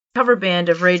cover band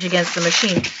of Rage Against the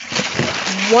Machine.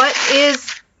 What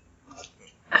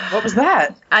was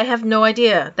that? I have no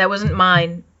idea. That wasn't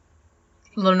mine.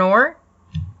 Lenore?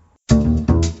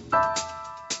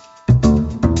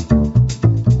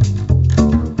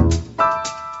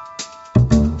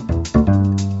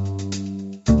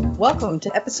 Welcome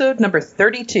to episode number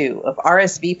 32 of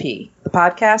RSVP, the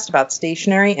podcast about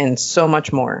stationery and so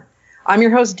much more. I'm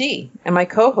your host, Dee, and my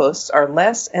co-hosts are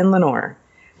Les and Lenore.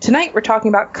 Tonight we're talking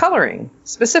about coloring,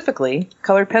 specifically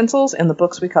colored pencils and the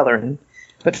books we color in.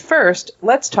 But first,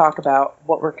 let's talk about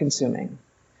what we're consuming.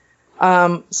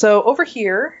 So over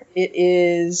here, it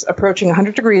is approaching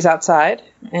 100 degrees outside,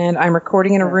 and I'm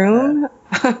recording in a room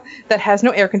that has no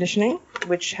air conditioning,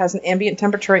 which has an ambient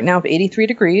temperature right now of 83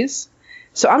 degrees.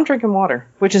 So I'm drinking water,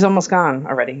 which is almost gone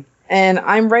already. And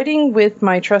I'm writing with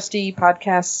my trusty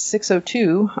Podcast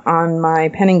 602 on my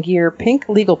Pen & Gear pink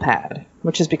legal pad,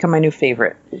 which has become my new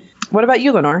favorite. What about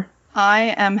you, Lenore?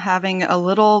 I am having a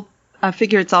little, I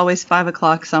figure it's always 5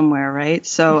 o'clock somewhere, right?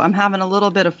 So I'm having a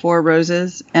little bit of Four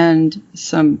Roses and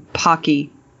some Pocky,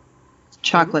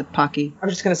 chocolate Pocky. I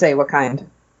was just going to say, what kind?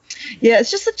 Yeah,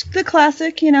 it's just the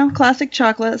classic, classic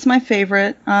chocolate. It's my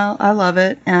favorite. I love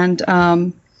it. And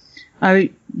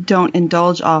I don't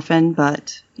indulge often,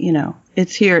 but,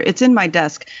 it's here. It's in my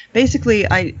desk. Basically,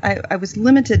 I was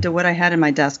limited to what I had in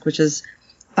my desk, which is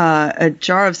a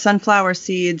jar of sunflower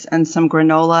seeds and some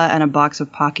granola and a box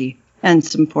of Pocky and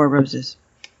some Four Roses.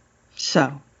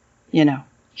 So,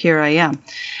 here I am.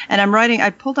 And I'm writing, I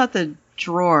pulled out the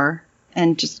drawer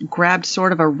and just grabbed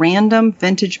sort of a random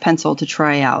vintage pencil to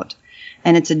try out.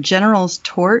 And it's a General's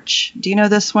Torch. Do you know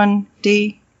this one,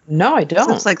 Dee? No, I don't.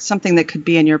 It looks like something that could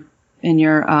be in your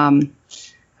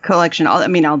collection. I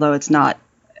mean, although it's not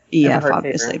EF,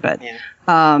 obviously, but yeah.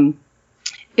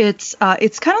 It's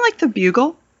kind of like the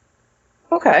Bugle.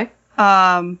 Okay.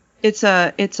 It's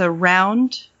a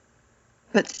round,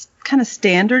 but kind of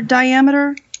standard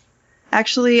diameter.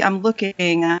 Actually, I'm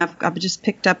looking. I've just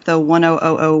picked up the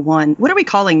 10001. What are we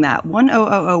calling that?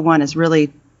 10001 is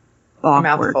really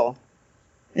awkward. Mouthful.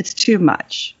 It's too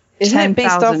much. Isn't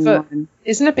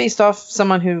it based off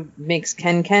someone who makes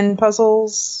Ken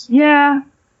puzzles? Yeah.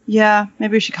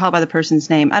 Maybe we should call it by the person's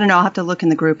name. I don't know. I'll have to look in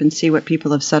the group and see what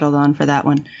people have settled on for that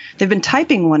one. They've been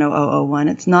typing 10001.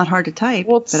 It's not hard to type.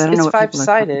 Well, it's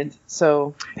 5-sided,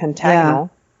 so pentagonal.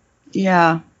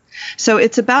 Yeah. So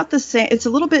it's about the same. It's a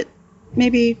little bit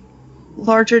maybe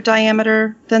larger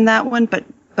diameter than that one, but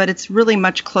it's really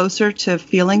much closer to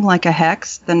feeling like a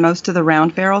hex than most of the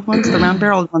round-barreled ones. The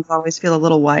round-barreled ones always feel a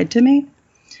little wide to me.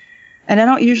 And I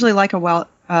don't usually like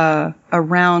a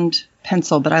round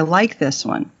pencil, but I like this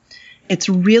one. It's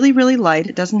really, really light.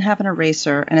 It doesn't have an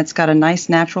eraser, and it's got a nice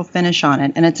natural finish on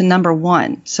it. And it's a number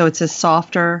 1, so it's a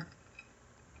softer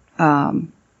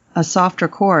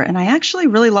core. And I actually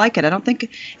really like it. I don't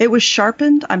think it was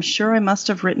sharpened. I'm sure I must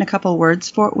have written a couple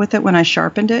words with it when I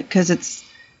sharpened it, because it's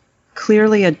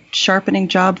clearly a sharpening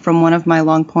job from one of my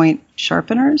long point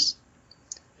sharpeners.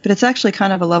 But it's actually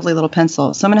kind of a lovely little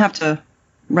pencil. So I'm going to have to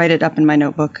write it up in my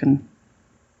notebook and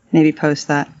maybe post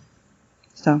that.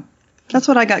 So that's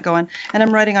what I got going. And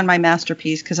I'm writing on my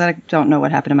masterpiece because I don't know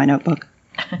what happened in my notebook.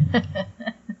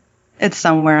 It's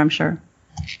somewhere, I'm sure.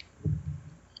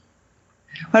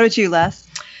 What about you, Les?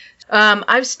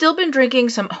 I've still been drinking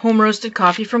some home-roasted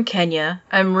coffee from Kenya.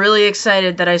 I'm really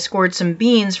excited that I scored some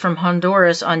beans from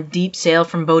Honduras on deep sale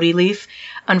from Bodhi Leaf.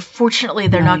 Unfortunately,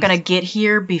 they're not going to get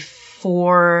here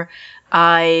before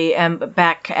I am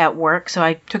back at work, so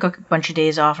I took a bunch of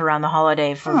days off around the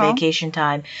holiday for vacation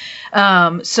time.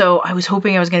 So I was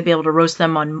hoping I was going to be able to roast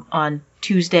them on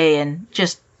Tuesday, and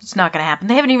just it's not going to happen.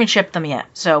 They haven't even shipped them yet,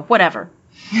 so whatever.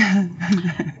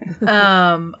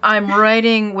 I'm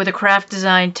writing with a Craft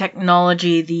Design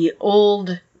Technology, the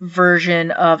old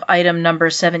version of item number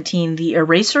 17, the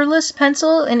eraserless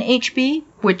pencil in HB,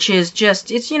 which is just,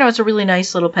 it's a really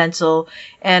nice little pencil,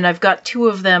 and I've got 2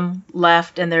 of them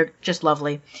left, and they're just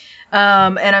lovely.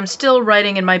 And I'm still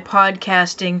writing in my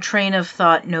podcasting train of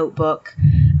thought notebook,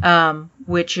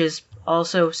 which is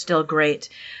also still great.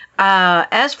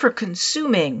 As for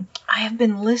consuming, I have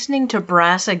been listening to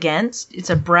Brass Against. It's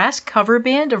a brass cover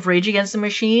band of Rage Against the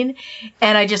Machine,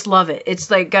 and I just love it. It's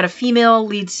like got a female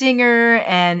lead singer,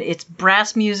 and it's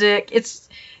brass music. It's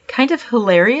kind of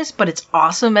hilarious, but it's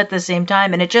awesome at the same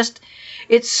time, and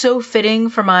it's so fitting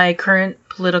for my current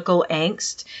political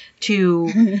angst to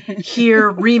hear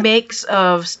remakes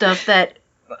of stuff that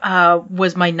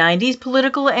was my 90s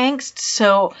political angst,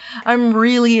 so I'm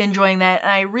really enjoying that,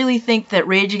 and I really think that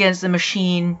Rage Against the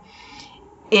Machine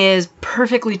is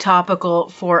perfectly topical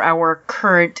for our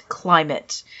current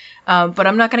climate. But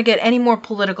I'm not going to get any more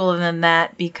political than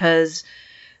that because,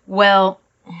 well,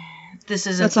 this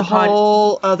isn't That's a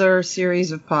whole other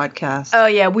series of podcasts. Oh,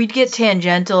 yeah, we'd get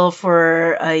tangential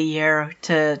for a year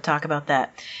to talk about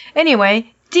that.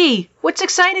 Anyway, Dee, what's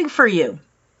exciting for you?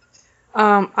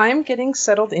 I'm getting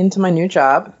settled into my new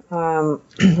job,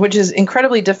 which is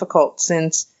incredibly difficult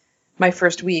since my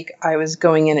first week I was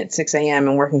going in at 6 a.m.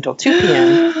 and working till 2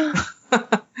 p.m.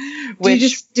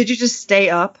 Did you just stay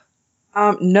up?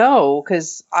 No,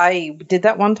 because I did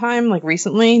that one time, like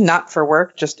recently, not for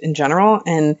work, just in general,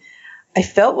 and I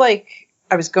felt like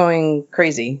I was going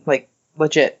crazy, like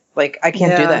legit. Like I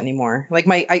can't do that anymore. Like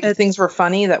things were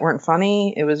funny that weren't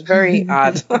funny. It was very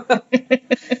odd.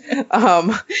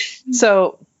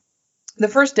 So the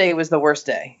first day was the worst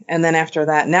day, and then after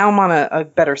that, now I'm on a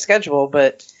better schedule,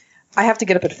 but I have to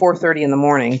get up at 4:30 in the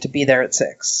morning to be there at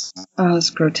 6. Oh,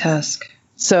 that's grotesque.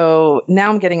 So now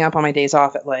I'm getting up on my days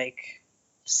off at like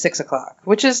 6 o'clock,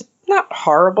 which is not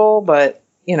horrible, but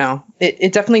you know,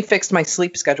 it definitely fixed my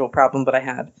sleep schedule problem that I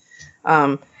had.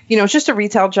 You know, it's just a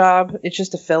retail job. It's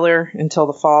just a filler until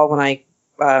the fall when I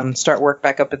start work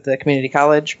back up at the community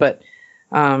college. But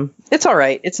it's all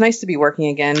right. It's nice to be working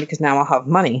again because now I'll have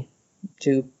money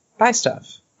to buy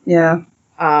stuff. Yeah.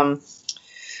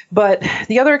 But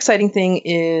the other exciting thing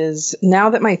is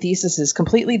now that my thesis is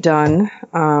completely done,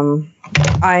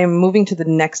 I'm moving to the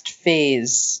next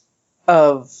phase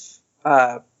of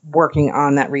working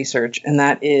on that research. And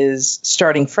that is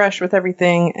starting fresh with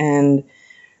everything and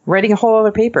writing a whole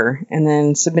other paper and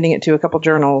then submitting it to a couple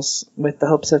journals with the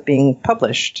hopes of being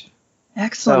published.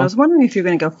 Excellent. I was wondering if you were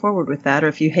going to go forward with that or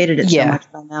if you hated it so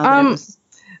much by now.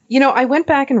 You know, I went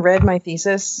back and read my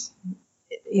thesis.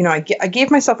 You know, I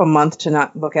gave myself a month to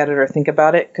not look at it or think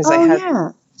about it because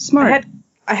smart.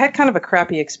 I had kind of a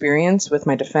crappy experience with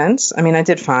my defense. I mean, I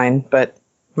did fine, but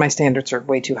my standards are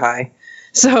way too high.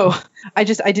 So I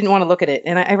didn't want to look at it.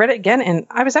 And I read it again and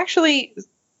I was actually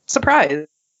surprised.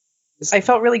 I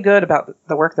felt really good about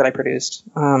the work that I produced.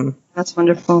 That's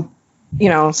wonderful. You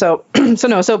know, so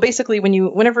basically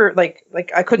whenever like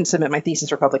I couldn't submit my thesis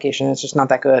for publication. It's just not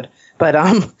that good. But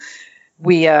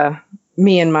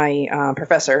me and my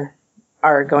professor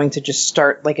are going to just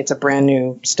start like it's a brand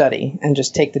new study and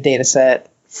just take the data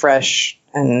set fresh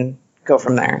and go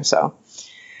from there. So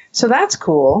that's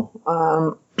cool.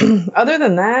 Other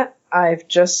than that, I've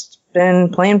just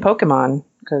been playing Pokemon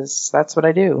because that's what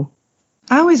I do.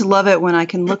 I always love it when I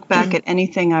can look back at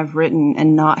anything I've written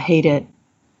and not hate it.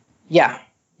 Yeah.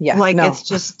 Like it's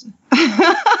just.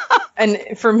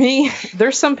 And for me,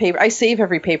 there's some paper. I save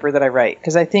every paper that I write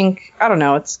because I think, I don't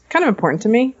know, it's kind of important to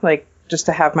me, like just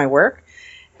to have my work.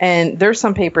 And there's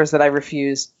some papers that I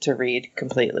refuse to read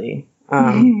completely.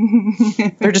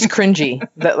 They're just cringy.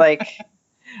 That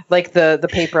like the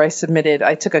paper I submitted.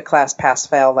 I took a class pass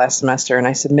fail last semester, and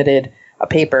I submitted a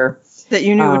paper that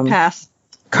you knew would pass.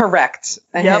 Correct.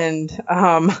 Yep. And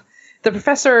the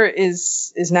professor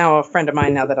is now a friend of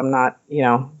mine now that I'm not, you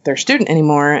know, their student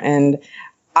anymore. And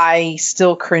I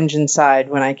still cringe inside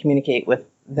when I communicate with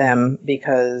them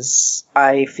because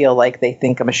I feel like they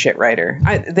think I'm a shit writer.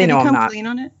 They know I'm not. Clean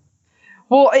on it?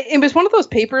 Well, it was one of those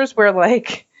papers where,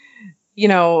 like, you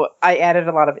know, I added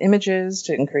a lot of images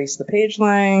to increase the page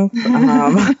length.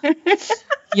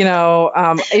 You know,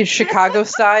 it's Chicago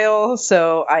style,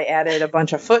 so I added a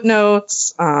bunch of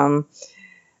footnotes.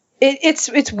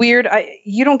 It's weird.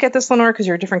 You don't get this, Lenore, because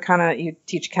you're a different kind of, you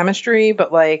teach chemistry,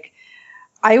 but like,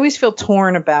 I always feel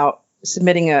torn about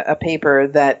submitting a paper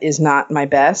that is not my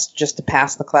best just to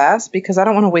pass the class because I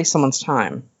don't want to waste someone's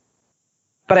time.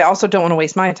 But I also don't want to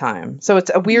waste my time. So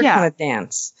it's a weird kind of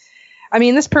dance. I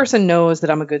mean, this person knows that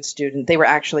I'm a good student. They were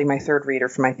actually my third reader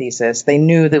for my thesis. They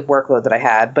knew the workload that I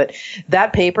had. But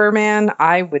that paper, man,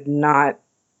 I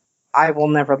will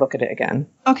never look at it again.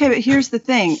 Okay, but here's the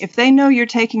thing. If they know you're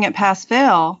taking it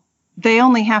pass-fail, they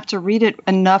only have to read it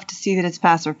enough to see that it's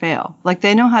pass or fail. Like,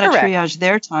 they know how to triage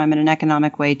their time in an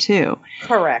economic way, too.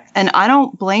 Correct. And I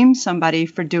don't blame somebody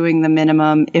for doing the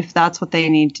minimum if that's what they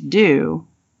need to do.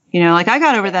 You know, like, I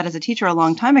got over that as a teacher a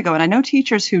long time ago, and I know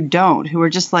teachers who don't, who are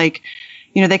just like,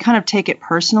 you know, they kind of take it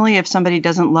personally if somebody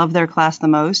doesn't love their class the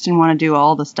most and want to do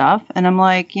all the stuff. And I'm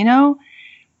like, you know,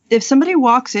 if somebody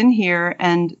walks in here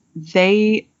and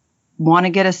they want to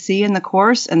get a C in the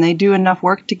course and they do enough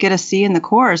work to get a C in the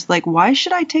course, like, why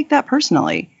should I take that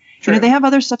personally? True. You know, they have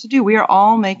other stuff to do. We are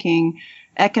all making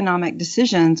economic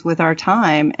decisions with our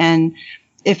time. And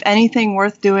if anything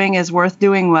worth doing is worth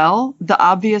doing well, the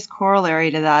obvious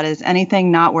corollary to that is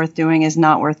anything not worth doing is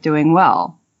not worth doing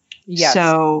well. Yes.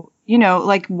 So, you know,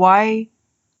 like, why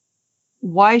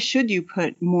should you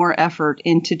put more effort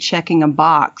into checking a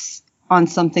box on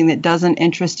something that doesn't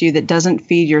interest you, that doesn't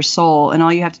feed your soul, and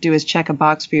all you have to do is check a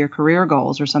box for your career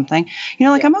goals or something,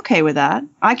 like, I'm okay with that.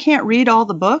 I can't read all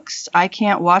the books. I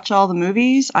can't watch all the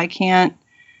movies. I can't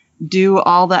do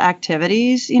all the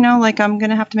activities, like, I'm going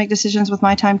to have to make decisions with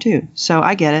my time too. So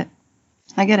I get it.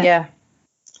 Yeah.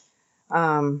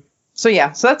 So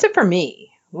that's it for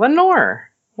me. Lenore,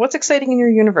 what's exciting in your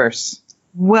universe?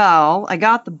 Well, I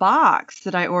got the box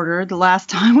that I ordered the last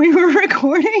time we were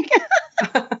recording.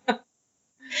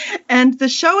 And the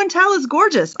show and tell is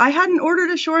gorgeous. I hadn't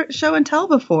ordered a short show and tell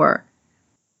before.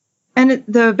 And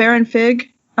the Baron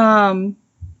Fig,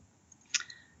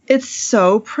 it's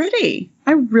so pretty.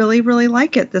 I really, really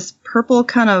like it. This purple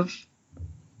kind of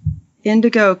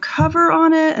indigo cover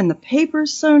on it, and the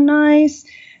paper's so nice.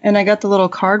 And I got the little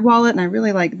card wallet, and I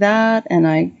really like that. And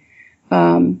I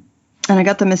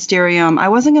got the Mysterium. I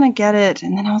wasn't going to get it,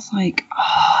 and then I was like,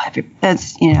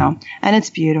 it's, and it's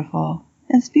beautiful.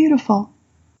 It's beautiful.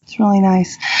 It's really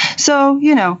nice. So,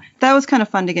 that was kind of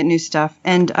fun to get new stuff.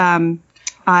 And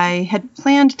I had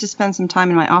planned to spend some time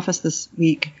in my office this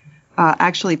week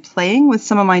actually playing with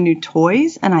some of my new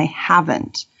toys, and I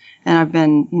haven't. And I've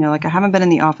been, I haven't been in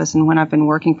the office, and when I've been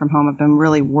working from home, I've been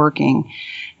really working.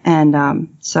 And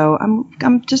so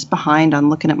I'm just behind on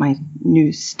looking at my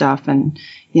new stuff and,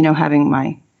 having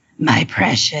my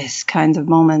precious kinds of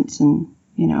moments, and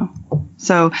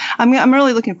so I'm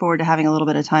really looking forward to having a little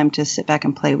bit of time to sit back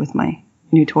and play with my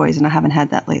new toys, and I haven't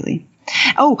had that lately.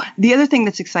 Oh, the other thing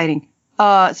that's exciting.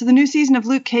 So the new season of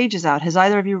Luke Cage is out. Has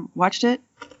either of you watched it?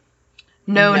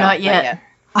 No, not yet.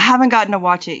 I haven't gotten to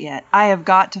watch it yet. I have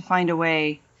got to find a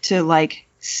way to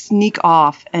sneak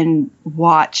off and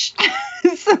watch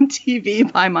some TV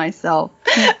by myself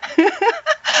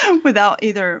without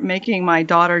either making my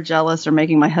daughter jealous or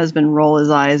making my husband roll his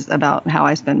eyes about how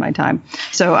I spend my time.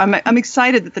 So I'm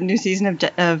excited that the new season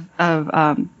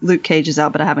of Luke Cage is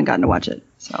out, but I haven't gotten to watch it.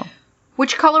 So,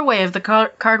 which colorway of the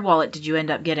card wallet did you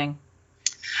end up getting?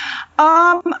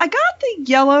 I got the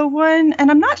yellow one,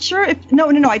 and I'm not sure if no,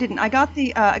 I didn't. I got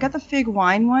the fig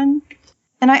wine one,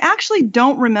 and I actually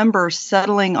don't remember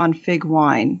settling on fig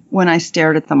wine when I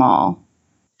stared at them all.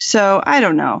 So I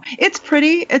don't know. It's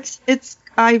pretty.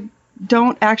 I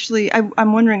don't actually.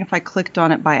 I'm wondering if I clicked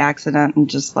on it by accident and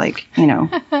just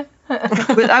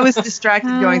but I was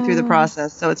distracted going through the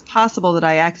process, so it's possible that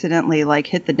I accidentally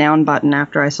hit the down button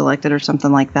after I selected or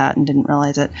something like that and didn't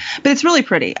realize it. But it's really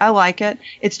pretty. I like it.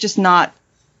 It's just not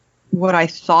what I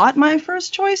thought my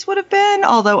first choice would have been,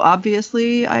 although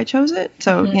obviously I chose it.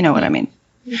 So you know what I mean.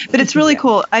 But it's really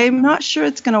cool. I'm not sure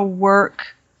it's going to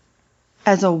work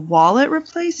as a wallet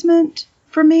replacement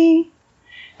for me.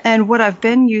 And what I've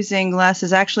been using, Les,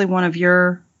 is actually one of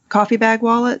your coffee bag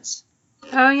wallets.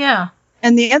 Oh, yeah.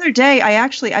 And the other day,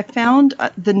 I found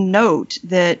the note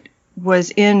that was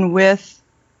in with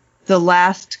the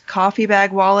last coffee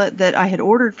bag wallet that I had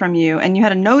ordered from you. And you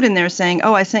had a note in there saying,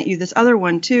 I sent you this other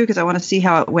one, too, because I want to see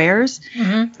how it wears.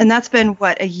 Mm-hmm. And that's been,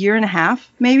 a year and a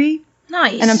half, maybe?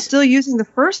 Nice. And I'm still using the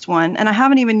first one, and I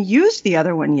haven't even used the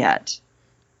other one yet.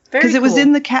 Because it was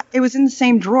in it was in the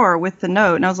same drawer with the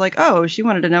note. And I was like, she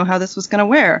wanted to know how this was going to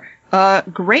wear.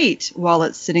 Great, while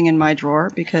it's sitting in my drawer,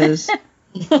 because...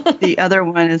 the other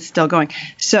one is still going.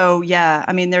 So yeah,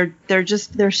 I mean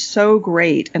they're so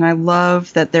great, and I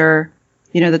love that they're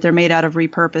made out of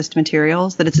repurposed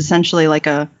materials. That it's essentially like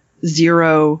a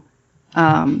zero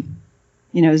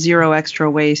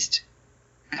extra waste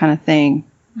kind of thing.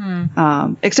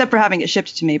 Except for having it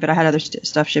shipped to me, but I had other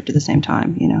stuff shipped at the same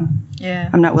time. Yeah.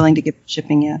 I'm not willing to give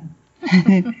shipping yet.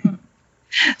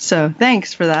 So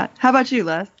thanks for that. How about you,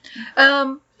 Les?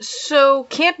 So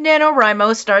Camp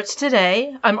NaNoWriMo starts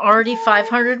today. I'm already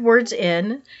 500 words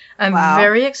in. I'm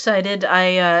very excited.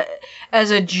 I, as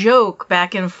a joke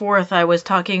back and forth, I was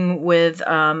talking with a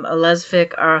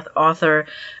lesfic author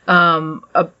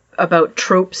about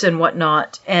tropes and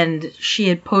whatnot, and she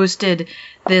had posted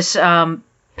this it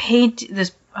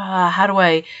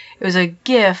was a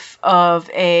GIF of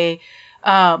a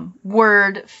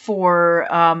word for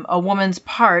a woman's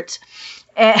part.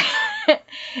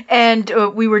 And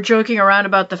we were joking around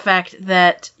about the fact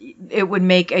that it would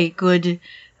make a good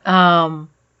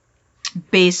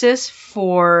basis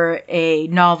for a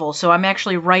novel. So I'm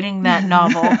actually writing that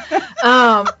novel.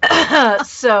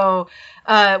 So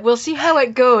we'll see how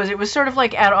it goes. It was sort of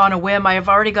like on a whim. I have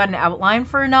already got an outline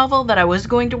for a novel that I was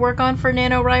going to work on for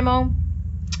NaNoWriMo.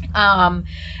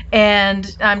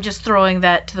 And I'm just throwing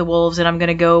that to the wolves, and I'm going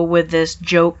to go with this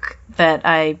joke that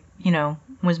I,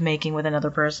 was making with another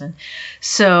person.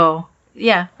 So,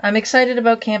 yeah, I'm excited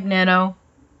about Camp Nano.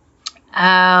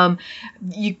 Have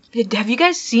you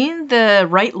guys seen the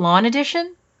Right Lawn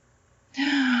edition?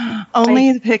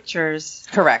 Only the pictures.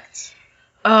 Correct.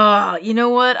 You know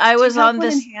what? I was Do you have on one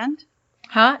this. in hand?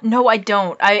 Huh? No, I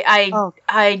don't.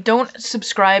 I don't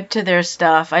subscribe to their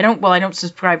stuff. I don't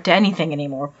subscribe to anything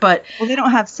anymore. But Well, they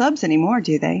don't have subs anymore,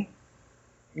 do they?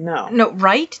 No.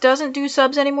 Right doesn't do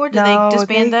subs anymore. Did No, they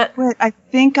disband that? quit. I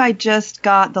think I just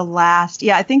got the last.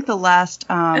 Yeah, I think the last.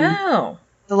 Oh.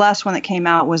 The last one that came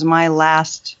out was my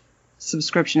last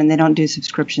subscription, and they don't do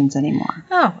subscriptions anymore.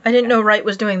 Oh, I didn't know Right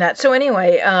was doing that. So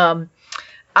anyway,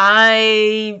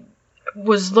 I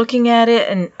was looking at it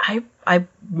and I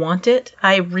want it.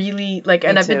 I really like,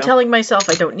 and I've been telling myself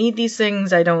I don't need these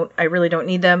things. I really don't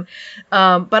need them.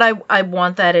 But I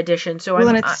want that edition. So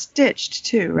and it's stitched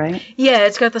too, right? Yeah,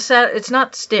 it's got it's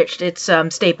not stitched. It's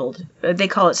stapled. They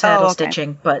call it saddle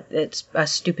stitching, but it's a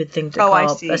stupid thing to call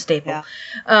a staple.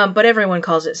 Yeah. But everyone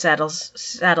calls it saddle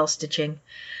stitching.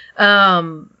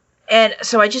 And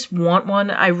so I just want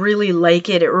one. I really like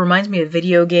it. It reminds me of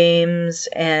video games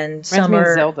and Reminds me of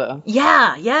Zelda.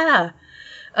 Yeah.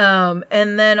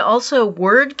 And then also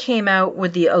Word came out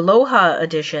with the Aloha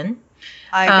edition.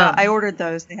 I ordered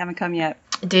those. They haven't come yet.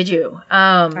 Did you?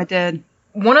 I did.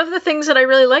 One of the things that I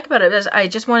really like about it is I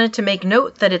just wanted to make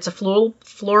note that it's a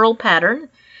floral pattern,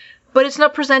 but it's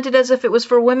not presented as if it was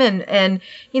for women. And,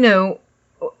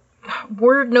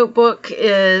 Word notebook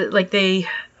is like I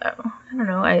don't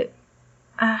know,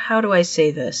 how do I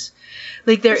say this?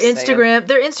 Like their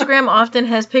Instagram often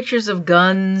has pictures of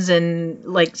guns and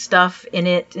like stuff in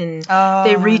it, and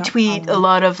they retweet a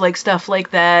lot of like stuff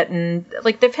like that, and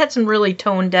like they've had some really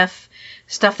tone deaf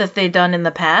stuff that they've done in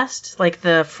the past, like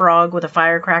the frog with a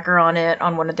firecracker on it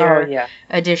on one of their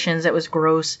editions that was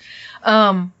gross.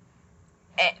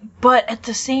 But at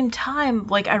the same time,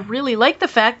 like I really like the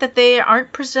fact that they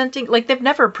aren't presenting, like they've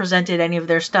never presented any of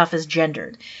their stuff as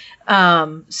gendered.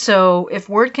 So if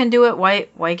Word can do it,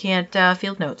 why can't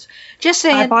Field Notes? Just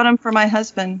saying. I bought them for my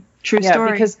husband. True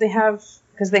story. Because they have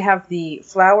the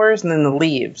flowers and then the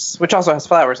leaves, which also has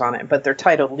flowers on it, but they're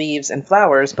titled Leaves and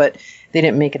Flowers, but they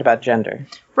didn't make it about gender.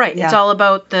 Right. Yeah. It's all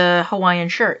about the Hawaiian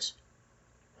shirts.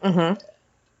 Mm-hmm.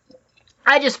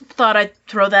 I just thought I'd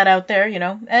throw that out there,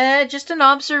 just an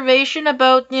observation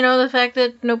about, the fact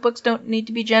that notebooks don't need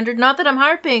to be gendered. Not that I'm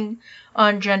harping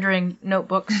on gendering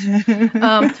notebooks.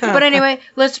 But anyway,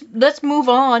 let's move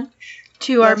on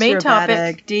to our main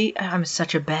topic. I'm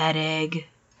such a bad egg.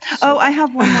 I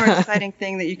have one more exciting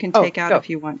thing that you can take out if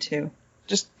you want to.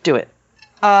 Just do it.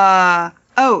 So I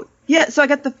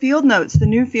got the Field Notes, the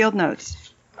new Field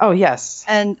Notes. Oh, yes.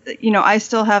 And, I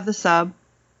still have the sub,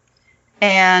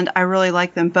 and I really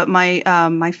like them. But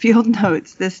my Field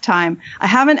Notes this time, I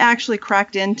haven't actually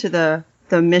cracked into the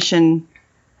mission.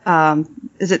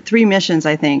 Is it 3 missions,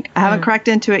 I think? I haven't cracked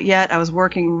into it yet. I was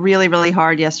working really, really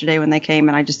hard yesterday when they came,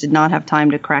 and I just did not have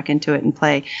time to crack into it and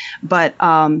play. But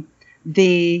my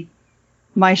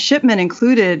shipment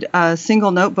included a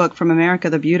single notebook from America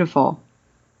the Beautiful.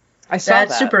 I saw that.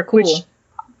 That's super cool. Which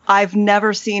I've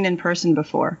never seen in person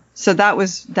before. So that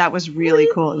was really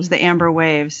cool. It was the Amber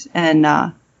Waves,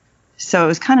 and so it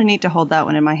was kind of neat to hold that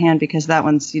one in my hand, because that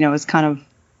one's is kind of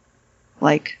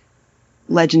like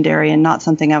legendary and not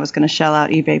something I was going to shell out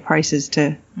eBay prices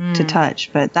to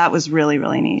touch. But that was really,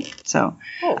 really neat. So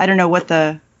I don't know what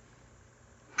the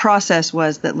process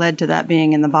was that led to that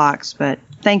being in the box, but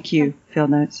thank you, Field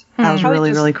Notes. That was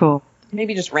really, really cool.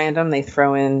 Maybe just random. They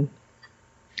throw in.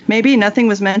 Maybe nothing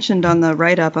was mentioned on the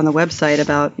write-up on the website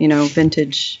about,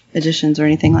 vintage editions or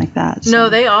anything like that. So no,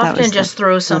 they often just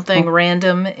throw something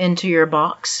random into your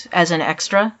box as an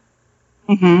extra.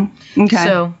 Mm-hmm. Okay.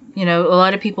 So, a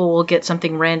lot of people will get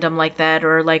something random like that,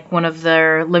 or like one of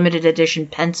their limited edition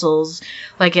pencils.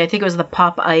 Like, I think it was the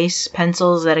Pop Ice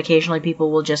pencils that occasionally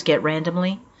people will just get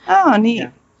randomly. Oh, neat.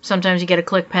 Yeah. Sometimes you get a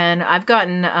Click pen. I've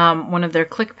gotten one of their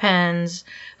Click pens.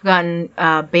 I've gotten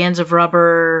bands of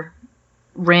rubber,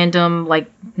 random like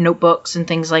notebooks and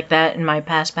things like that in my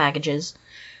past packages.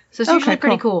 So it's usually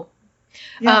pretty cool.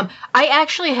 Yeah. I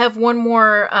actually have one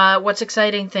more what's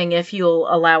exciting thing, if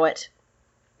you'll allow it.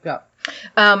 Yeah.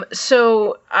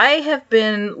 So I have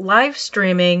been live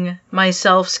streaming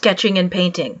myself sketching and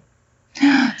painting.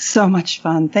 So much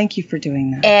fun. Thank you for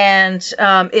doing that. And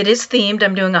it is themed.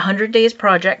 I'm doing a 100 days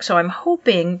project, so I'm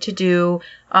hoping to do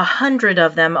 100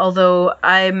 of them, although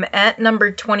I'm at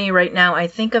number 20 right now. I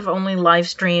think I've only live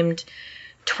streamed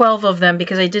 12 of them,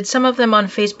 because I did some of them on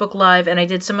Facebook Live and I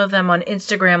did some of them on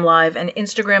Instagram Live, and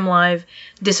Instagram Live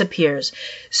disappears.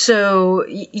 So,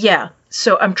 yeah.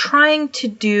 So I'm trying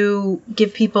to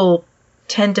give people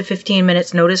 10 to 15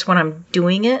 minutes notice when I'm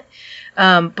doing it.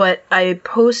 But I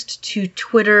post to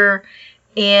Twitter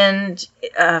and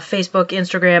Facebook,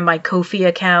 Instagram, my Ko-fi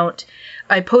account.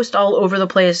 I post all over the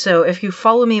place, so if you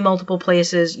follow me multiple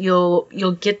places, you'll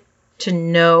get to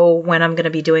know when I'm going to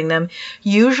be doing them.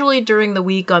 Usually during the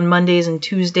week on Mondays and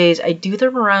Tuesdays, I do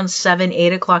them around 7,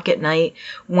 8 o'clock at night.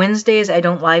 Wednesdays, I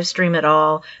don't live stream at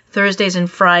all. Thursdays and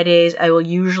Fridays, I will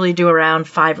usually do around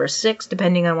 5 or 6,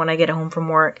 depending on when I get home from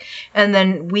work. And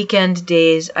then weekend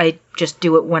days, I just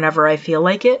do it whenever I feel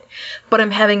like it. But I'm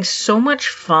having so much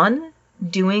fun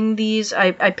doing these.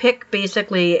 I pick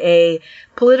basically a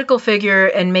political figure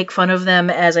and make fun of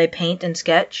them as I paint and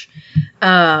sketch.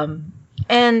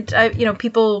 And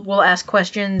people will ask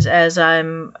questions as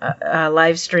I'm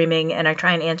live streaming, and I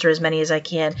try and answer as many as I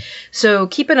can. So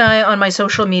keep an eye on my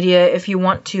social media if you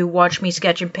want to watch me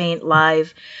sketch and paint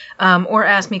live, or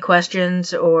ask me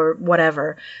questions or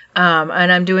whatever.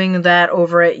 And I'm doing that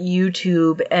over at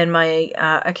YouTube, and my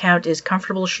account is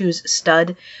Comfortable Shoes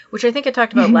Stud, which I think I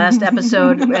talked about last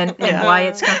episode, and why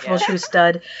it's Comfortable Shoes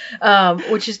Stud,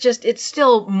 which is just, it's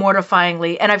still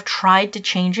mortifyingly, and I've tried to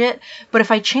change it, but if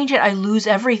I change it, I lose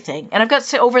everything. And I've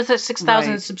got over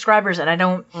 6,000 subscribers, and I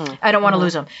don't want to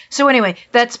lose them. So anyway,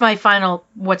 that's my final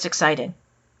what's exciting.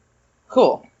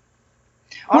 Cool.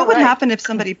 What would happen if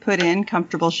somebody put in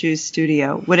Comfortable Shoes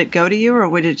Studio? Would it go to you, or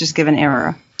would it just give an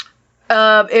error?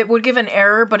 It would give an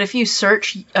error, but if you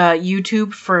search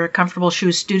YouTube for Comfortable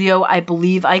Shoes Studio, I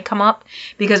believe I come up,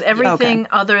 because everything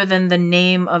other than the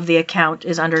name of the account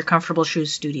is under Comfortable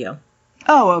Shoes Studio.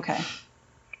 Oh, okay.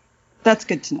 That's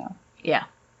good to know. Yeah.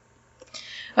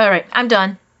 All right, I'm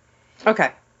done.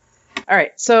 Okay. All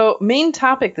right, so main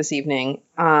topic this evening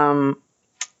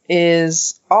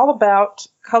is all about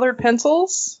colored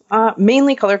pencils,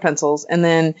 mainly colored pencils, and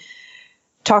then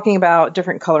talking about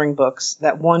different coloring books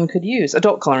that one could use,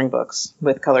 adult coloring books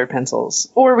with colored pencils.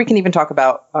 Or we can even talk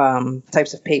about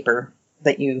types of paper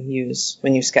that you use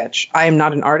when you sketch. I am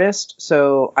not an artist,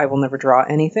 so I will never draw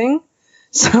anything.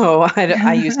 So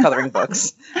I use coloring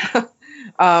books.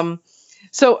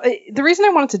 So the reason I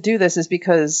wanted to do this is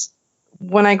because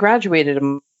when I graduated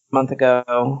a month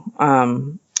ago,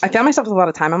 I found myself with a lot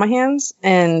of time on my hands,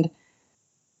 and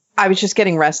I was just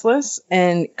getting restless,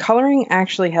 and coloring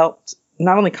actually helped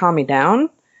not only calm me down,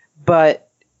 but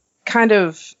kind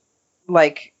of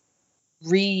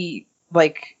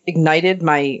ignited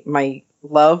my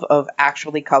love of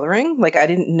actually coloring. Like I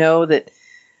didn't know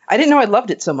I loved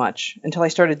it so much until I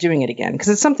started doing it again. Because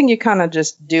it's something you kind of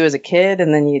just do as a kid,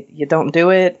 and then you don't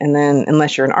do it, and then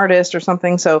unless you're an artist or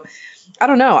something. So I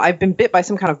don't know. I've been bit by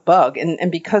some kind of bug,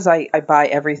 and because I buy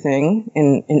everything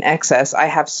in excess, I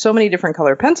have so many different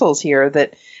color pencils here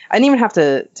that I didn't even have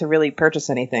to really purchase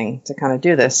anything to kind of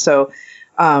do this. So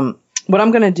what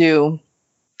I'm going to do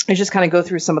is just kind of go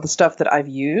through some of the stuff that I've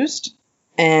used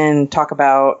and talk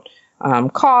about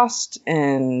cost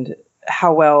and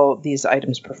how well these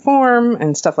items perform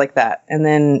and stuff like that. And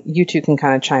then you two can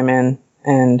kind of chime in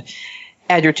and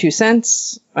add your 2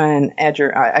 cents and add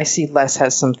your, I see Les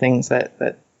has some things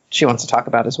that she wants to talk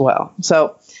about as well.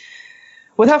 So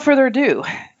without further ado,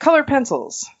 colored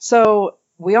pencils. So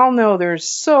we all know there's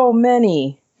so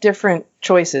many different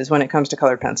choices when it comes to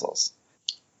colored pencils.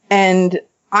 And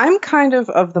I'm kind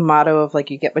of the motto of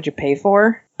you get what you pay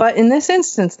for. But in this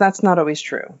instance, that's not always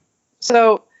true.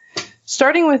 So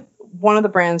starting with one of the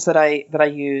brands that I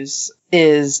use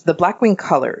is the Blackwing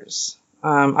Colors.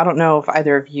 I don't know if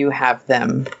either of you have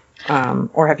them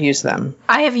or have used them.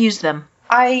 I have used them.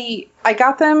 I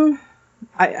got them,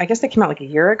 I guess they came out a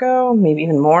year ago, maybe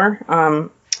even more.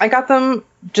 I got them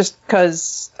just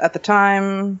because at the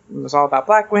time it was all about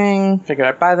Blackwing. Figured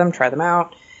I'd buy them, try them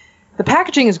out. The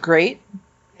packaging is great.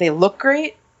 They look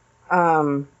great.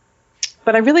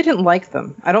 But I really didn't like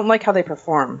them. I don't like how they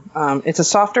perform. It's a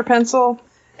softer pencil.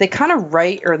 They kind of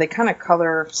write, or they kind of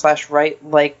color/write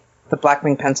like the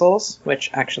Blackwing pencils,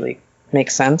 which actually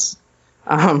makes sense.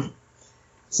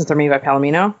 Since they're made by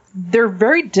Palomino. They're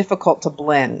very difficult to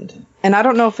blend. And I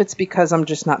don't know if it's because I'm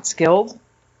just not skilled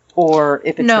or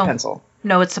if it's the pencil.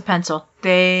 No, it's the pencil.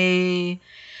 They're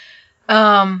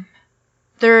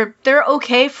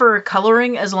okay for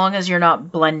coloring as long as you're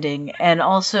not blending. And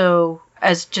also,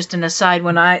 as just an aside,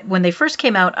 when they first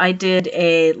came out, I did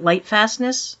a light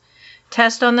fastness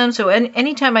test on them. So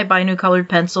anytime I buy new colored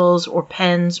pencils or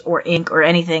pens or ink or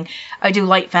anything, I do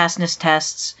light fastness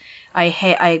tests.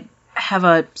 I have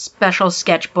a special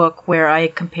sketchbook where I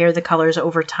compare the colors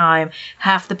over time.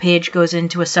 Half the page goes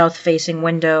into a south-facing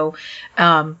window.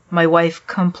 My wife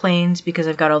complains because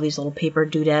I've got all these little paper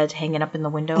doodads hanging up in the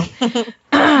window.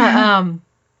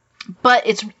 But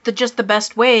it's just the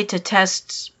best way to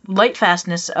test light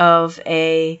fastness of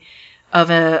a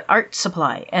a art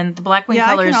supply. And the Blackwing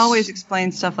colors... I can always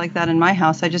explain stuff like that in my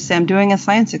house. I just say I'm doing a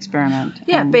science experiment.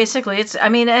 Yeah, basically,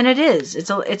 and it is.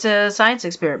 It's a science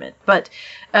experiment. But,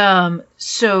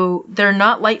 so they're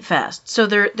not light fast. So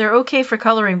they're okay for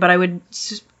coloring, but I would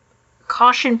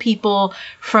caution people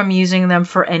from using them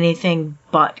for anything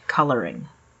but coloring.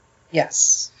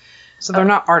 Yes. So they're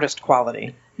not artist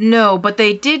quality. No, but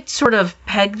they did sort of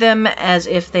peg them as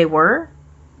if they were.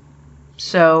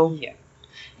 So, yeah.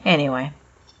 Anyway.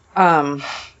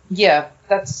 Yeah,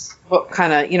 that's what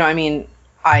kind of,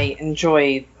 I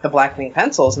enjoy the Blackwing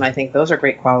pencils, and I think those are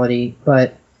great quality,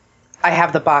 but I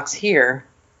have the box here,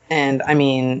 and,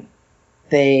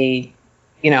 they,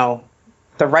 the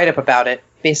write-up about it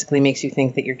basically makes you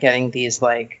think that you're getting these,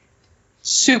 like,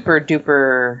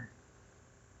 super-duper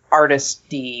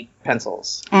artisty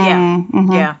pencils. Yeah,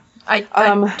 Mm-hmm. yeah.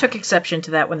 I took exception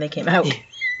to that when they came out.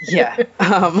 Yeah.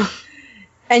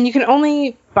 And you can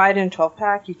only buy it in a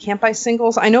 12-pack. You can't buy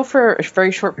singles. I know for a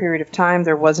very short period of time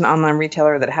there was an online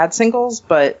retailer that had singles,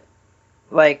 but,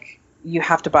 you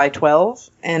have to buy 12.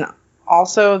 And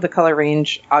also the color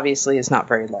range, obviously, is not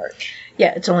very large.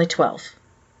 Yeah, it's only 12.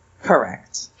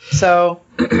 Correct. So,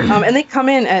 and they come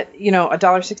in at,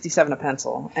 $1.67 a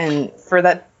pencil. And for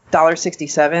that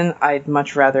 $1.67, I'd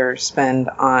much rather spend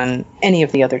on any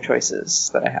of the other choices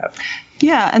that I have.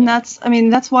 Yeah, and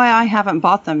that's why I haven't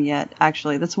bought them yet,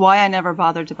 actually. That's why I never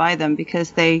bothered to buy them,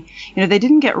 because they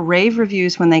didn't get rave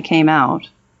reviews when they came out.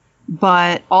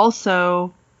 But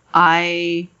also,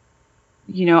 I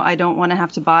don't want to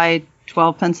have to buy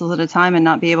 12 pencils at a time and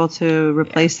not be able to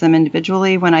replace them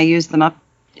individually when I use them up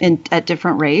at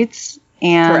different rates.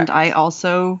 And Correct. I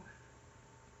also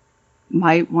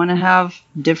might want to have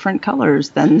different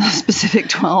colors than the specific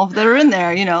 12 that are in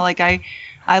there.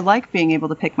 I like being able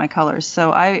to pick my colors.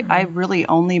 So I really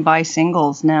only buy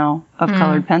singles now of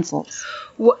colored pencils.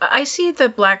 Well, I see the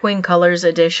Blackwing Colors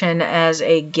edition as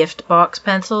a gift box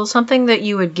pencil, something that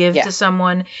you would give to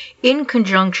someone in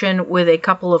conjunction with a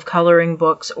couple of coloring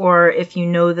books, or if you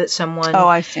know that someone... Oh,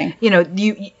 I see.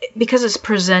 Because it's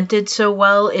presented so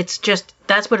well, it's just,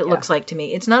 that's what it looks like to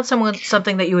me. It's not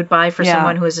something that you would buy for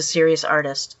someone who is a serious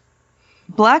artist.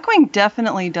 Blackwing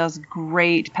definitely does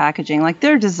great packaging. Like,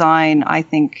 their design, I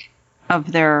think,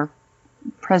 of their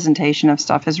presentation of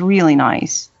stuff is really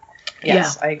nice.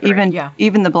 Yes, I agree.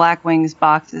 Even the Blackwings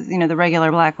boxes, the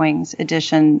regular Blackwings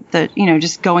edition, that,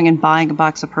 just going and buying a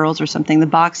box of pearls or something, the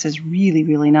box is really,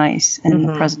 really nice, and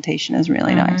the presentation is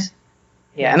really nice.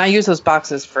 Yeah, and I use those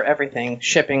boxes for everything,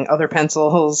 shipping other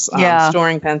pencils,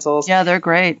 storing pencils. Yeah, they're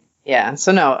great. Yeah,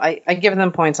 so no, I give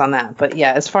them points on that. But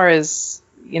yeah, as far as,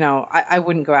 I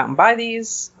wouldn't go out and buy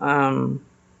these.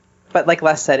 But like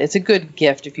Les said, it's a good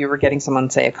gift if you were getting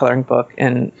someone, say, a coloring book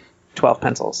and 12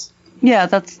 pencils. Yeah,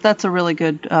 that's a really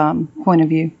good point of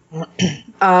view.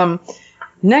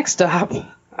 Next up,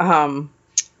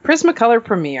 Prismacolor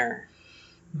Premier.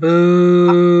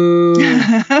 Boo.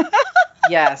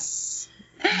 Yes.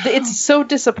 It's so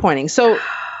disappointing. So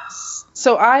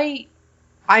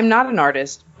I'm not an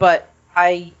artist, but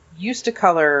I used to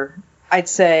color, I'd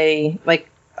say, like,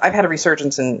 I've had a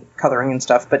resurgence in coloring and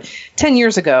stuff, but 10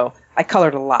 years ago, I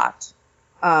colored a lot.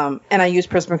 And I used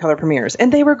Prismacolor Premiers,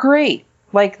 and they were great.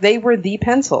 Like, they were the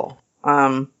pencil.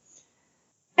 And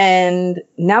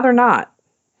now they're not.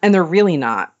 And they're really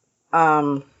not.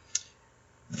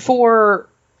 For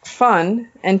fun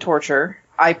and torture,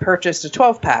 I purchased a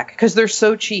 12-pack because they're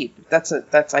so cheap. That's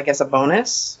I guess, a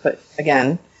bonus. But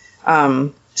again,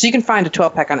 so you can find a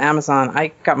 12-pack on Amazon.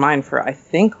 I got mine for, I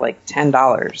think, like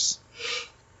 $10.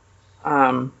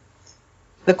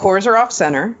 The cores are off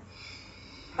center.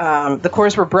 The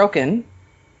cores were broken.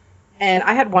 And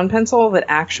I had one pencil that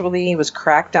actually was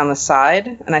cracked down the side,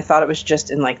 and I thought it was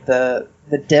just in, like, the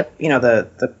dip,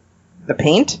 the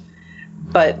paint.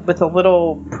 But with a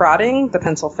little prodding, the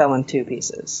pencil fell in two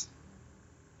pieces.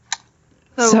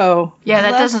 So yeah,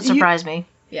 that doesn't surprise me.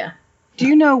 Yeah. Do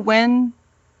you know when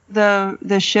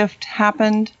the shift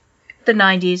happened? The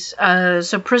 90s.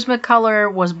 So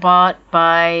Prismacolor was bought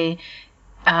by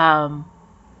Newell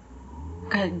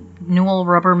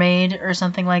Rubbermaid or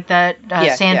something like that.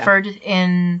 Sanford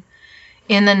in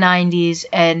the 90s,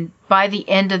 and by the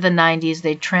end of the 90s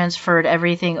they transferred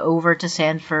everything over to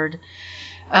Sanford.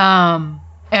 And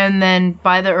then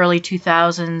by the early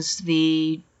 2000s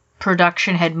the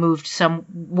production had moved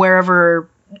wherever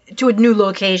to a new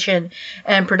location,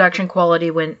 and production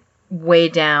quality went way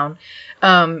down.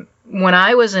 When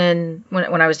I was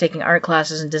taking art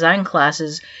classes and design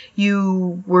classes,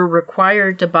 you were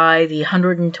required to buy the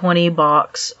 120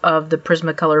 box of the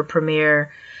Prismacolor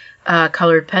Premier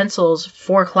colored pencils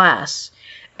for class,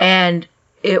 and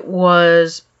it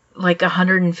was like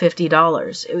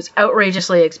 $150. It was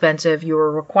outrageously expensive. You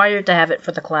were required to have it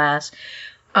for the class.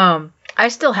 I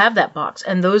still have that box,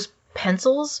 and those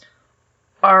pencils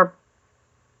are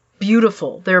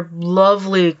beautiful. They're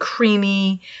lovely,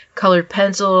 creamy colored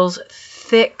pencils,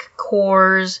 thick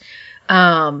cores,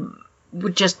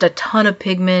 with just a ton of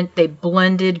pigment. They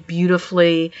blended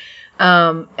beautifully.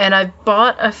 And I've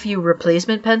bought a few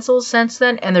replacement pencils since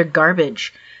then, and they're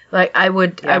garbage. Like I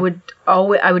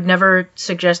would never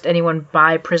suggest anyone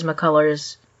buy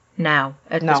Prismacolors now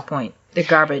at this point. They're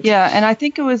garbage. Yeah, and I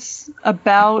think it was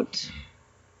about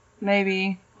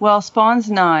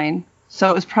Spawn's 9, so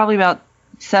it was probably about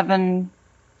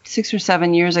 6 or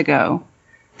 7 years ago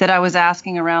that I was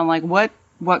asking around, like, what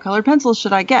colored pencils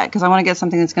should I get? Because I want to get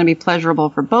something that's going to be pleasurable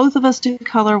for both of us to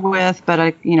color with, but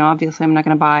obviously I'm not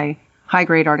going to buy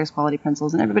high-grade artist quality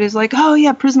pencils. And everybody's like, oh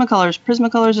yeah, Prismacolors.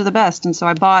 Prismacolors are the best. And so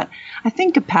I bought, I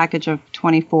think, a package of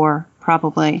 24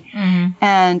 probably. Mm-hmm.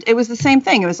 And it was the same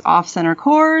thing. It was off-center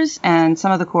cores, and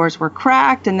some of the cores were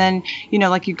cracked. And then, you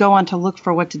go on to look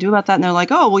for what to do about that. And they're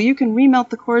like, oh, well, you can remelt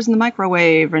the cores in the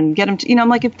microwave and get them to, I'm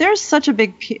like, if there's such a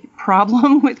big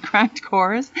problem with cracked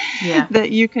cores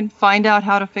that you can find out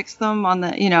how to fix them on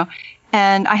the,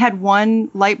 and I had one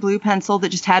light blue pencil that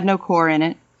just had no core in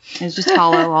it. It was just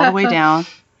hollow all the way down.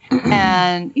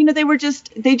 And,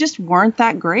 they just weren't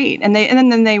that great. And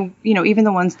then they, even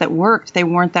the ones that worked, they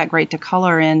weren't that great to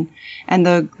color in. And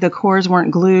the cores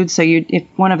weren't glued. So if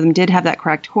one of them did have that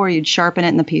cracked core, you'd sharpen it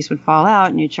and the piece would fall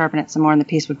out, and you'd sharpen it some more and the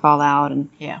piece would fall out. And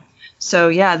so,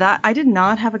 I did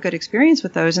not have a good experience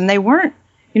with those. And they weren't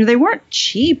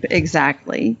cheap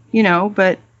exactly,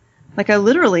 but like I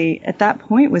literally at that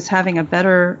point was having a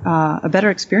better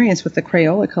experience with the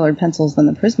Crayola colored pencils than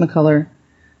the Prismacolor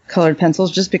colored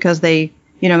pencils, just because they,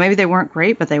 maybe they weren't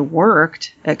great, but they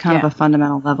worked at kind of a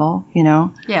fundamental level, Yeah.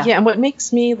 And what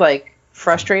makes me like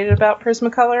frustrated about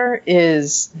Prismacolor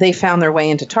is they found their way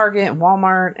into Target and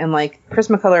Walmart, and like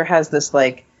Prismacolor has this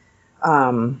like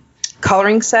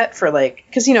coloring set for like,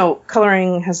 because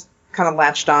coloring has kind of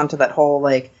latched on to that whole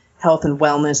like health and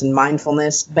wellness and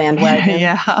mindfulness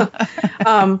bandwagon.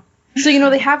 So,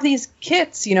 they have these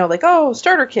kits, like, oh,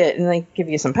 starter kit, and they give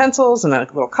you some pencils and a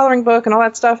little coloring book and all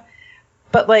that stuff.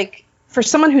 But, like, for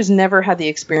someone who's never had the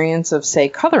experience of, say,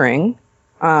 coloring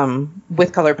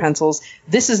with colored pencils,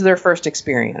 this is their first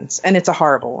experience, and it's a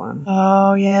horrible one.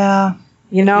 Oh, yeah.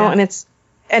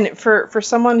 And for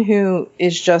someone who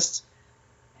is just,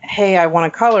 hey, I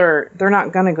want to color, they're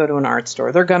not going to go to an art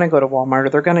store. They're going to go to Walmart, or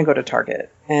they're going to go to Target.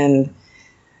 And,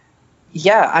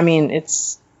 yeah, I mean,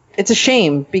 it's a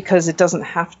shame because it doesn't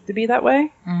have to be that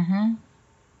way. Mm-hmm.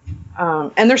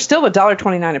 And they're still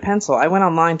 $1.29 a pencil. I went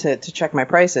online to check my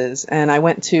prices, and I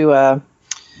went to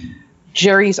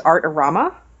Jerry's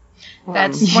Artorama.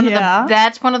 That's one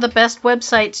of the best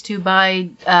websites to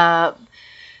buy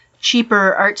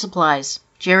cheaper art supplies.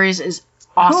 Jerry's is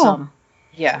awesome.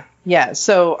 Cool. Yeah.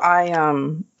 So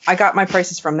I got my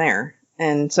prices from there,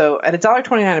 and so at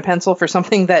 $1.29 a pencil for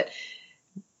something that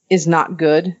is not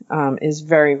good is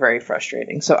very, very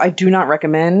frustrating. So I do not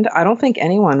recommend. I don't think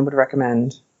anyone would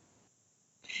recommend.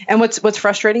 And what's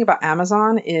frustrating about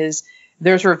Amazon is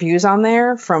there's reviews on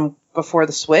there from before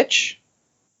the Switch,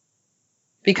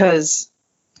 because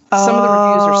some of the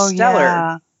reviews are stellar.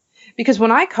 Yeah. Because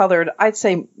when I colored, I'd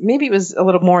say maybe it was a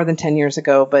little more than 10 years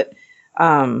ago, but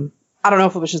I don't know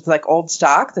if it was just like old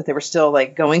stock that they were still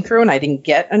like going through, and I didn't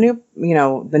get a new,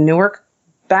 the newer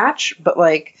batch, but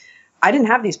like I didn't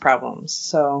have these problems.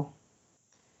 So,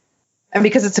 and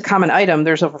because it's a common item,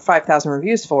 there's over 5,000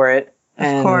 reviews for it.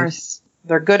 And of course.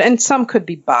 They're good. And some could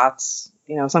be bots,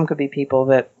 some could be people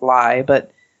that lie,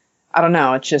 but I don't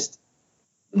know. It's just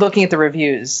looking at the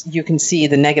reviews, you can see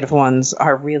the negative ones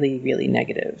are really, really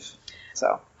negative.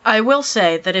 So I will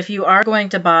say that if you are going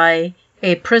to buy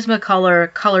a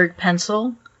Prismacolor colored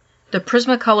pencil, the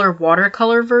Prismacolor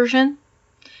watercolor version,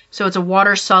 so it's a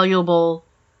water-soluble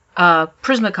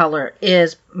Prismacolor,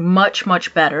 is much,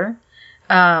 much better.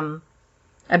 I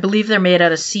believe they're made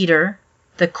out of cedar.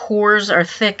 The cores are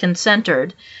thick and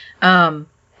centered. And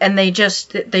they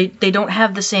don't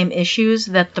have the same issues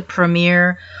that the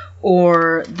Premier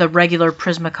or the regular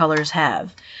Prismacolors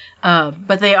have.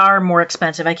 But they are more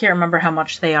expensive. I can't remember how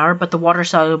much they are, but the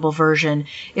water-soluble version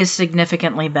is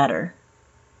significantly better.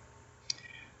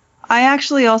 I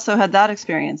actually also had that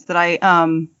experience, that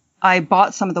I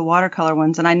bought some of the watercolor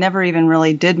ones, and I never even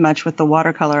really did much with the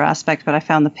watercolor aspect, but I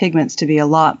found the pigments to be a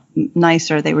lot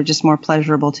nicer. They were just more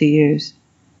pleasurable to use.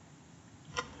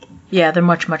 Yeah, they're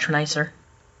much, much nicer.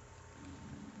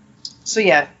 So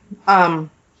yeah, no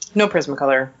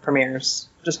Prismacolor Premiers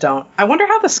Just don't. I wonder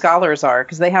how the scholars are,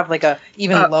 because they have like a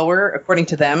even lower, according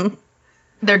to them.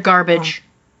 They're garbage.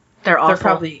 They're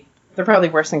awful. They're probably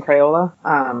worse than Crayola.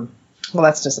 Well,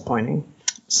 that's disappointing.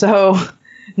 So,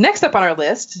 next up on our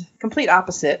list, complete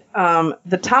opposite,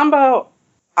 the Tombow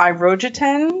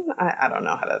Irojiten. I don't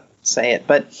know how to say it,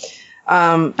 but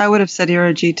I would have said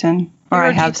Irojiten, or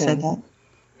I have said that.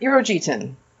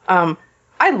 Irojiten.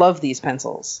 I love these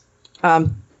pencils.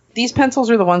 These pencils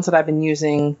are the ones that I've been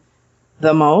using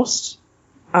the most.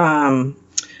 I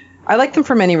like them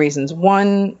for many reasons.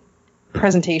 One,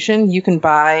 presentation. You can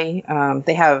buy,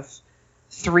 they have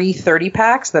 3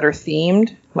 30-packs that are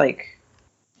themed, like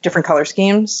different color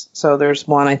schemes. So there's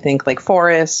one, I think, like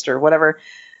forest or whatever.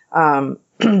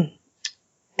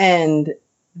 And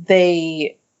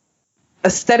they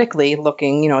aesthetically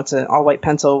looking, it's an all white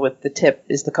pencil with the tip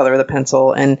is the color of the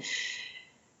pencil. And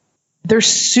they're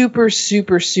super,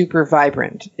 super, super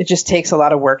vibrant. It just takes a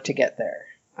lot of work to get there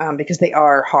because they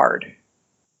are hard.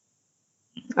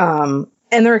 And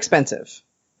they're expensive.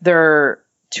 They're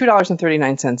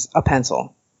 $2.39 a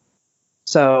pencil.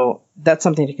 So that's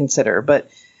something to consider. But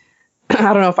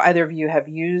I don't know if either of you have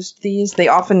used these. They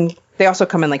also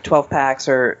come in like 12 packs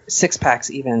or 6 packs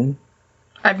even.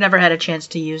 I've never had a chance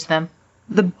to use them.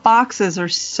 The boxes are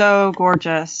so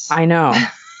gorgeous. I know.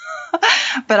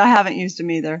 But I haven't used them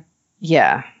either.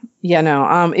 Yeah. Yeah,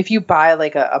 no. If you buy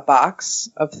like a box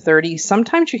of 30,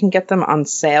 sometimes you can get them on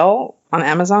sale on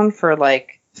Amazon for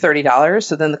like $30.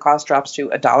 So then the cost drops to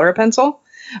 $1 a pencil.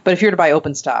 But if you're to buy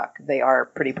open stock, they are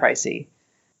pretty pricey.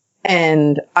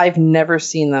 And I've never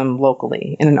seen them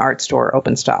locally in an art store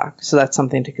open stock. So that's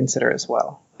something to consider as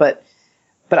well. But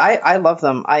I love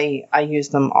them. I use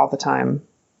them all the time.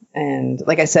 And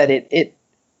like I said, it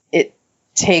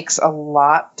takes a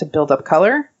lot to build up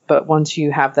color. But once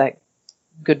you have that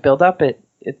good buildup,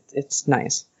 it's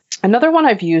nice. Another one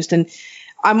I've used, and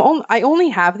I only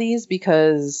have these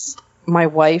because my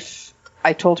wife,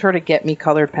 I told her to get me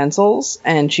colored pencils,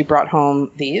 and she brought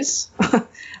home these,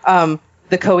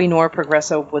 the Koh-i-Noor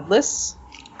Progresso Woodless.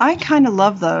 I kind of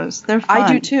love those. They're fun.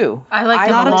 I do too. I like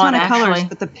them not a a lot, ton of actually. colors,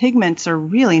 but the pigments are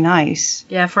really nice.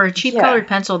 Yeah, for a cheap colored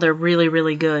pencil, they're really,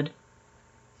 really good.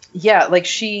 Yeah, like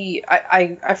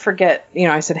I forget,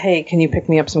 I said, hey, can you pick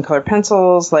me up some colored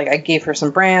pencils? Like, I gave her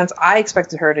some brands. I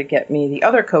expected her to get me the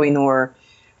other Koh-i-Noor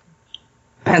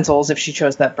pencils if she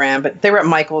chose that brand, but they were at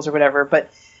Michael's or whatever.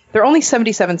 But they're only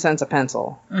 77 cents a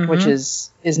pencil, which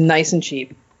is nice and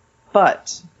cheap.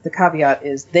 But the caveat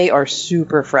is they are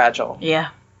super fragile. Yeah.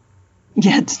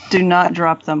 Yet, do not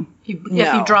drop them. If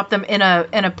you drop them in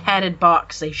a padded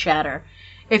box, they shatter.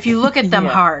 If you look at them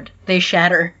hard, they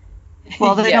shatter.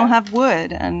 Well, they don't have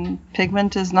wood, and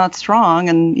pigment is not strong,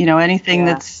 and anything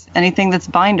that's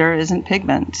binder isn't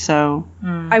pigment. So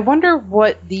I wonder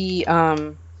what the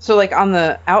so like on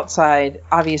the outside,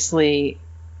 obviously,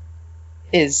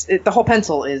 the whole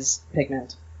pencil is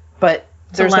pigment, but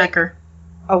there's a lacquer.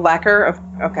 Like a lacquer of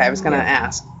I was gonna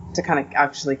ask to kind of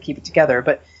actually keep it together,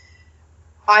 but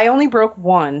I only broke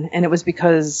one, and it was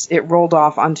because it rolled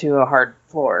off onto a hard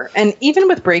floor. And even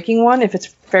with breaking one, if it's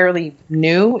fairly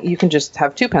new, you can just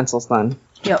have 2 pencils then.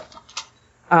 Yep.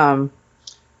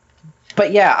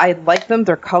 But yeah, I like them.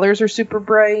 Their colors are super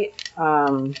bright.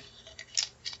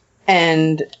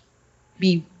 And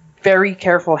be very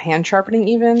careful hand sharpening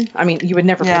even. I mean, you would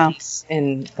never put these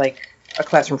in like a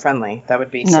classroom friendly. That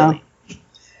would be silly.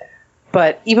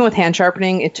 But even with hand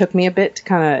sharpening, it took me a bit to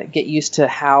kind of get used to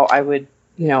how I would,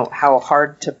 how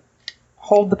hard to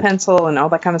hold the pencil and all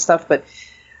that kind of stuff. But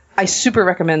I super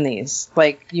recommend these.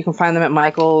 Like, you can find them at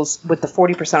Michael's with the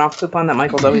 40% off coupon that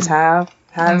Michael's always has.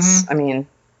 I mean,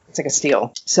 it's like a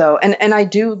steal. So, and I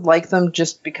do like them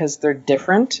just because they're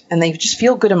different and they just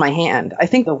feel good in my hand. I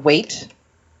think the weight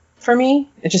for me,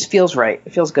 it just feels right.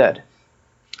 It feels good.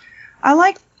 I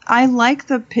like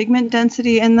the pigment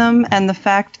density in them and the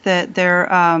fact that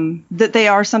they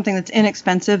are something that's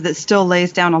inexpensive that still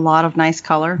lays down a lot of nice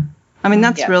color. I mean,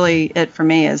 that's really it for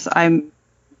me. Is I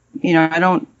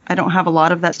don't have a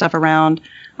lot of that stuff around.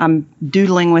 I'm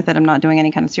doodling with it. I'm not doing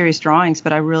any kind of serious drawings,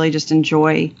 but I really just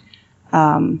enjoy.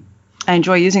 I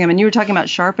enjoy using them. And you were talking about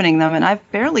sharpening them, and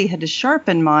I've barely had to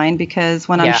sharpen mine because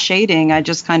when I'm shading, I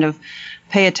just kind of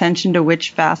pay attention to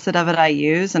which facet of it I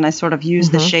use, and I sort of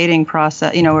use the shading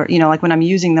process, like when I'm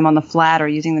using them on the flat or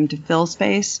using them to fill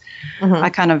space, I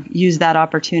kind of use that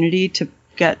opportunity to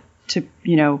get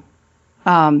to,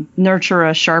 nurture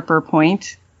a sharper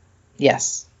point.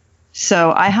 Yes.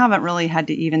 So I haven't really had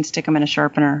to even stick them in a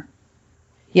sharpener.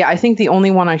 Yeah, I think the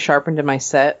only one I sharpened in my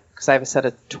set, because I have a set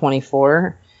of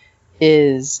 24,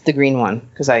 is the green one,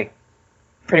 because I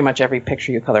pretty much every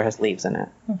picture you color has leaves in it.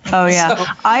 Oh yeah. So-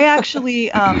 I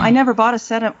actually I never bought a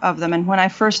set of them, and when I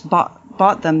first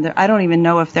bought them, I don't even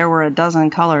know if there were a dozen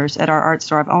colors at our art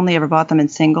store. I've only ever bought them in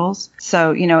singles.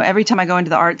 So, every time I go into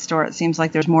the art store, it seems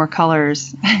like there's more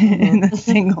colors in the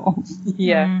singles.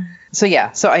 Yeah. So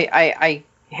I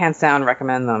hands down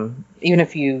recommend them. Even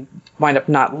if you wind up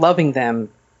not loving them,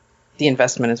 the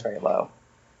investment is very low.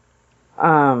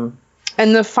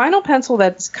 And the final pencil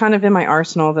that's kind of in my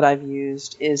arsenal that I've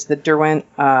used is the Derwent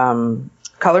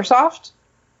Color Soft.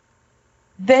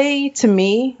 They, to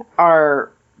me,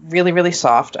 are really, really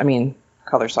soft. I mean,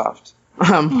 color soft.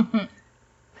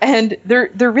 And they're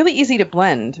really easy to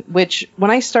blend, which when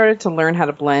I started to learn how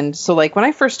to blend, so like when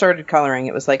I first started coloring,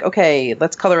 it was like, okay,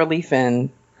 let's color a leaf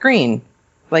in green.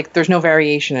 Like there's no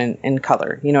variation in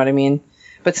color, you know what I mean?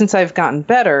 But since I've gotten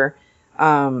better,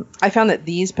 I found that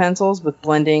these pencils with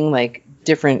blending like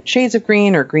different shades of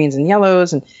green or greens and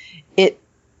yellows, and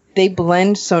they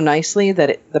blend so nicely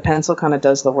that the pencil kind of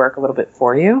does the work a little bit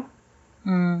for you.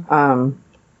 And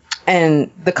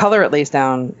the color it lays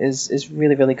down is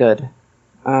really, really good.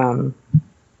 And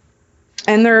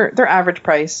they're average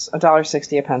price,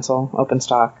 $1.60 a pencil, open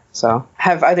stock. So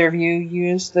have either of you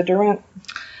used the Derwent?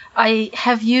 I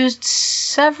have used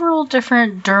several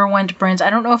different Derwent brands. I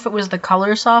don't know if it was the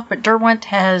Color Soft, but Derwent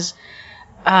has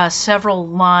several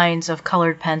lines of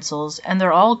colored pencils, and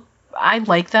they're all, I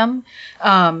like them.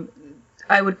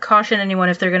 I would caution anyone,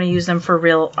 if they're going to use them for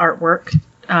real artwork,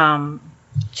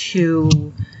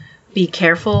 to be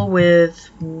careful with,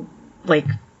 like,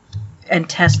 and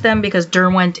test them, because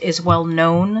Derwent is well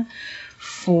known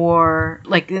for,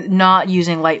 like, not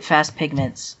using light, fast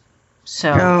pigments.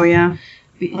 So, Oh yeah.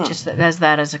 just as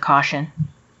that as a caution.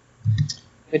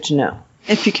 Good to know.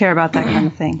 If you care about that kind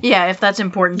of thing. Yeah, if that's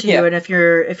important to Yeah. you, and if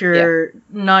you're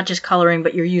not just coloring,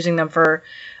 but you're using them for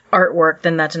artwork,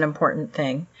 then that's an important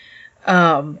thing.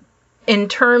 In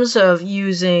terms of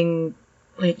using,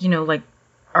 like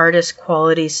artist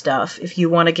quality stuff, if you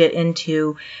want to get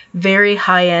into very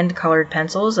high-end colored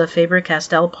pencils, the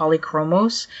Faber-Castell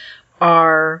Polychromos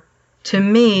are, to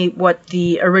me, what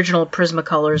the original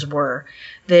Prismacolors were.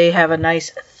 They have a nice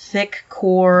thick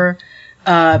core.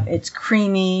 It's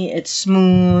creamy, it's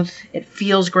smooth, it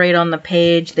feels great on the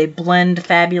page, they blend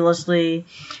fabulously,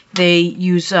 they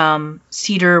use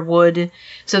cedar wood,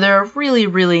 so they're a really,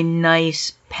 really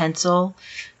nice pencil,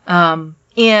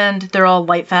 and they're all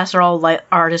light fast, they're all light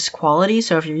artist quality,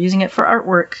 so if you're using it for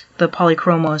artwork, the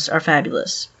Polychromos are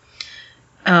fabulous.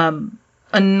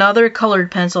 Another colored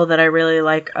pencil that I really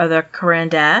like are the Caran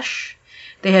d'Ache.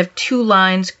 They have two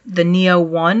lines, the Neo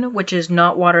 1, which is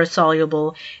not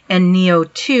water-soluble, and Neo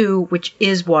 2, which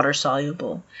is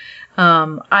water-soluble.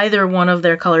 Either one of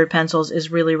their colored pencils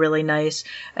is really, really nice.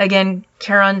 Again,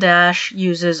 Caran d'Ache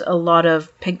uses a lot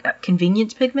of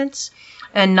convenience pigments,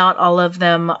 and not all of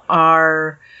them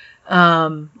are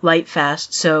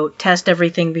light-fast, so test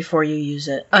everything before you use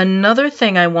it. Another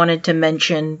thing I wanted to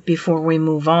mention before we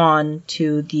move on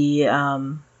to the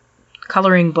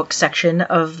coloring book section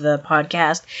of the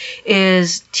podcast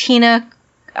is Tina,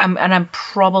 and I'm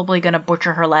probably going to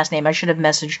butcher her last name. I should have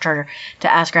messaged her to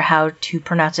ask her how to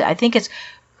pronounce it. I think it's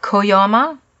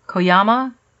Koyama.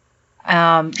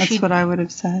 That's what I would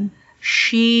have said.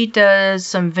 She does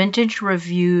some vintage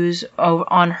reviews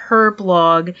on her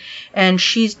blog, and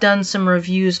she's done some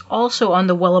reviews also on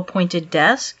the Well-Appointed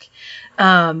Desk,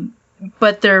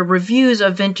 but they're reviews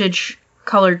of vintage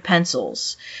colored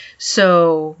pencils.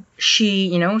 So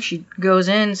she goes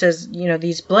in and says,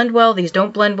 these blend well, these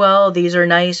don't blend well, these are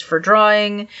nice for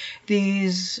drawing,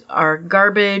 these are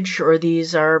garbage, or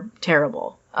these are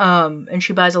terrible. And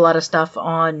she buys a lot of stuff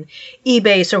on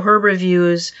eBay, so her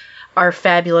reviews are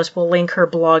fabulous. We'll link her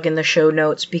blog in the show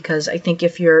notes, because I think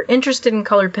if you're interested in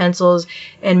colored pencils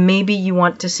and maybe you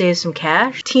want to save some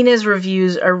cash, Tina's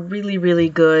reviews are really, really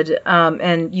good,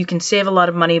 and you can save a lot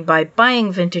of money by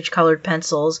buying vintage colored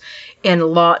pencils in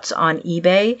lots on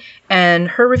eBay, and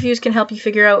her reviews can help you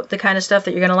figure out the kind of stuff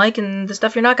that you're going to like and the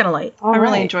stuff you're not going to like. I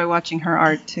really enjoy watching her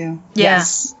art too. Yeah.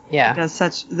 Yes. Yeah. She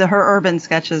does her urban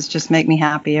sketches just make me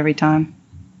happy every time.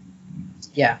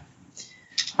 Yeah.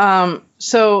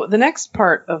 So the next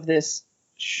part of this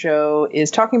show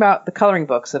is talking about the coloring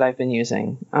books that I've been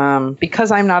using.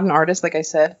 Because I'm not an artist, like I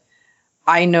said,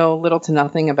 I know little to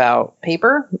nothing about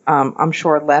paper. I'm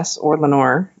sure Les or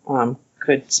Lenore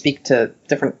could speak to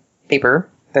different paper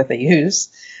that they use.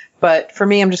 But for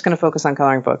me, I'm just going to focus on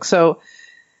coloring books. So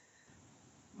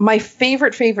my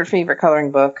favorite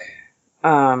coloring book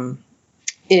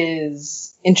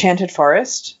is Enchanted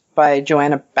Forest by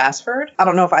Joanna Basford. I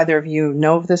don't know if either of you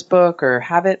know of this book or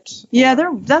have it. Yeah,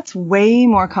 that's way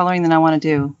more coloring than I want to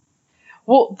do.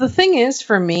 Well, the thing is,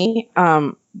 for me,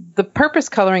 the purpose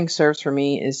coloring serves for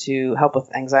me is to help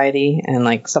with anxiety and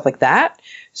like stuff like that.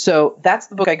 So that's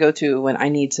the book I go to when I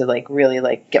need to like really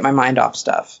like get my mind off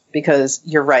stuff, because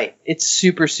you're right. It's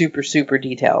super, super, super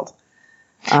detailed.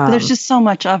 But there's just so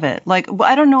much of it. Like,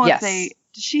 I don't know if Yes.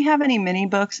 does she have any mini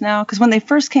books now? Because when they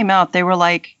first came out, they were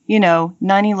like,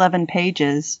 9-11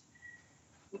 pages.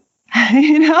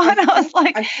 And I was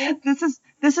like,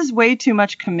 this is way too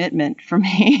much commitment for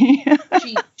me.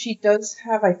 She does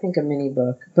have, I think, a mini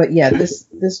book, but yeah,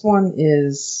 this one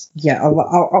is,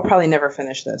 I'll probably never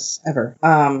finish this ever.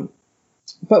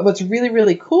 But what's really,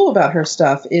 really cool about her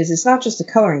stuff is it's not just a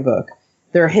coloring book.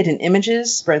 There are hidden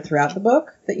images spread throughout the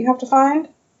book that you have to find.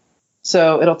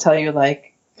 So it'll tell you,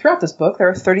 like, throughout this book, there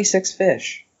are 36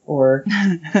 fish, or,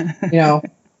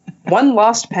 one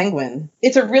lost penguin.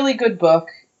 It's a really good book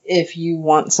if you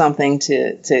want something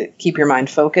to keep your mind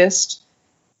focused.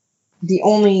 The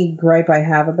only gripe I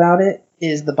have about it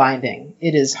is the binding.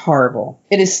 It is horrible.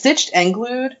 It is stitched and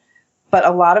glued, but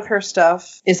a lot of her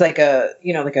stuff is like a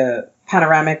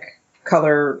panoramic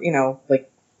color,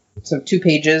 so 2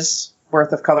 pages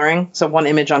worth of coloring. So 1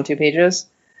 image on 2 pages.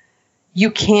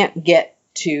 You can't get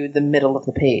to the middle of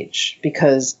the page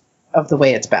because of the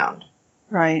way it's bound.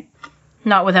 Right.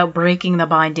 Not without breaking the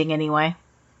binding anyway.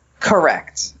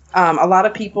 Correct. A lot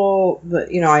of people,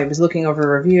 I was looking over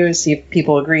reviews, see if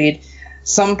people agreed.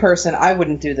 Some person, I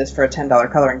wouldn't do this for a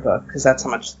 $10 coloring book, because that's how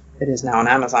much it is now on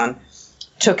Amazon,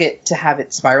 took it to have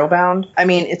it spiral bound. I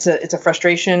mean, it's a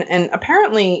frustration. And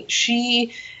apparently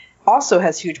she also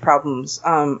has huge problems.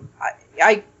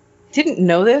 I didn't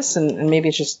know this, and maybe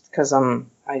it's just because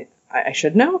I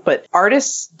should know, but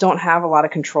artists don't have a lot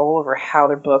of control over how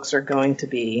their books are going to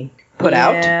be put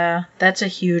out. Yeah, that's a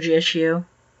huge issue.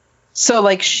 So,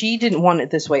 like, she didn't want it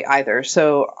this way either.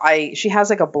 So she has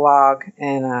like a blog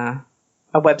and a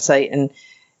website, and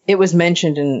it was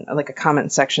mentioned in like a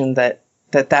comment section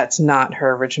that's not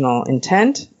her original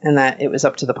intent, and that it was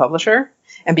up to the publisher.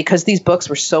 And because these books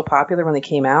were so popular when they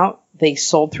came out, they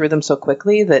sold through them so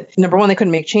quickly that, number one, they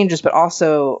couldn't make changes, but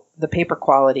also the paper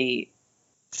quality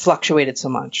fluctuated so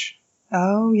much.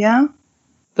 Oh, yeah?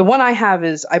 The one I have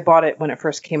is, I bought it when it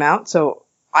first came out, so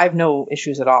I have no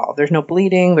issues at all. There's no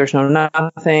bleeding, there's no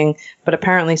nothing, but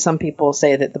apparently some people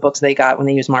say that the books they got when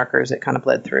they used markers, it kind of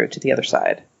bled through to the other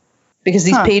side. Because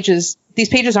these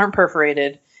pages aren't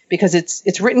perforated, because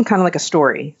it's written kind of like a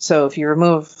story. So if you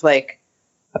remove like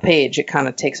a page, it kind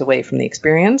of takes away from the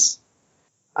experience.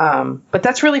 But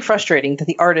that's really frustrating that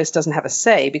the artist doesn't have a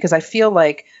say, because I feel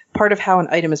like part of how an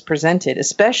item is presented,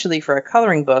 especially for a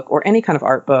coloring book or any kind of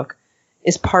art book,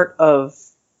 is part of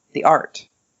the art.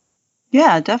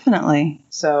 Yeah, definitely.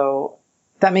 So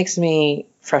that makes me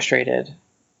frustrated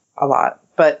a lot,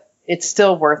 but it's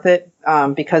still worth it,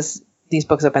 because these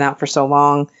books have been out for so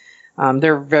long.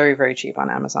 They're very, very cheap on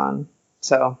Amazon.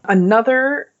 So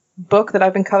another book that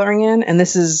I've been coloring in, and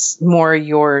this is more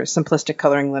your simplistic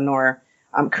coloring, Lenore.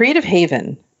 Creative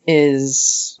Haven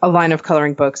is a line of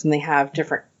coloring books, and they have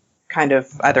different kind of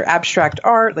either abstract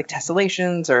art, like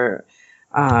tessellations, or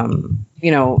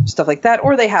stuff like that,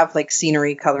 or they have like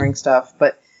scenery coloring stuff.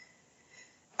 But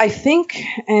I think,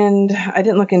 and I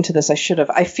didn't look into this, I should have,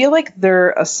 I feel like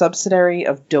they're a subsidiary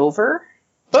of Dover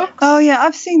Books. Oh yeah,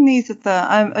 I've seen these at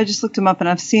I just looked them up, and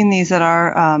I've seen these at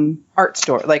our art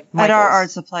store, like Michael's. At our art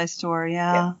supply store.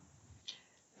 Yeah.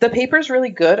 The paper's really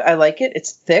good. I like it.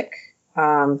 It's thick.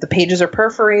 The pages are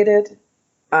perforated.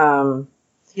 They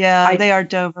are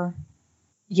Dover.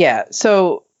 Yeah,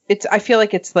 so I feel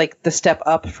like it's like the step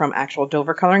up from actual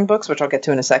Dover coloring books, which I'll get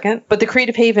to in a second. But the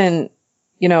Creative Haven,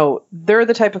 they're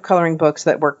the type of coloring books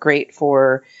that work great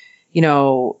for,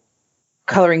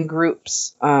 coloring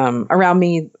groups. Around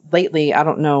me lately, I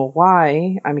don't know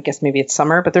why. I guess maybe it's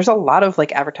summer, but there's a lot of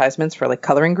like advertisements for like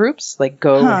coloring groups, like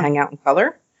go and hang out and color.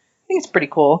 I think it's pretty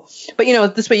cool.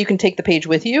 But this way you can take the page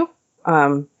with you.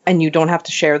 And you don't have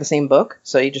to share the same book,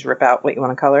 so you just rip out what you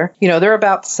want to color. They're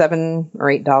about $7 or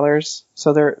 $8,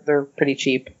 so they're pretty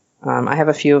cheap. I have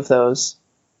a few of those.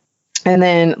 And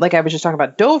then, like I was just talking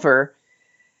about Dover,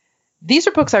 these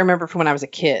are books I remember from when I was a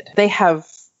kid. They have,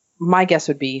 my guess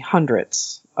would be,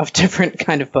 hundreds of different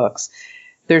kind of books.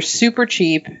 They're super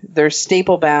cheap. They're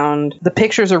staple bound. The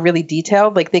pictures are really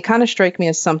detailed. Like, they kind of strike me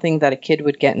as something that a kid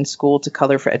would get in school to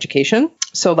color for education.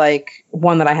 So, like,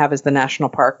 one that I have is the National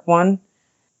Park one.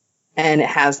 And it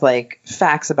has, like,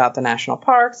 facts about the national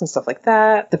parks and stuff like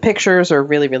that. The pictures are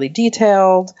really, really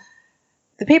detailed.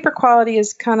 The paper quality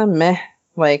is kind of meh.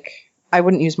 Like, I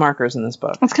wouldn't use markers in this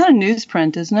book. It's kind of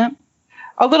newsprint, isn't it?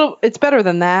 A little. It's better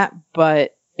than that,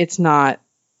 but it's not.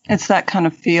 It's that kind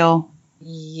of feel.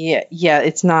 Yeah,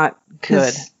 it's not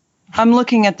good. I'm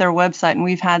looking at their website, and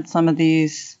we've had some of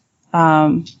these.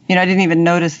 I didn't even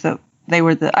notice that they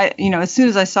were as soon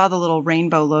as I saw the little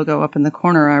rainbow logo up in the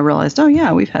corner, I realized, oh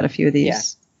yeah, we've had a few of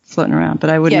these floating around, but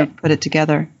I wouldn't have put it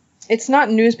together. It's not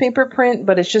newspaper print,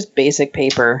 but it's just basic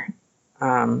paper.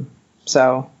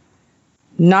 So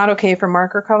not okay for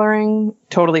marker coloring,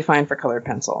 totally fine for colored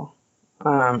pencil.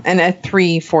 And at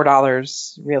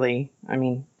 $3-4, really, I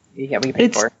mean, you get what you pay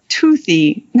for. It's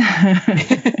toothy.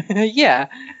 Yeah.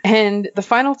 And the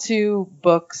final two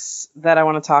books that I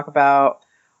want to talk about,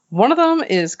 one of them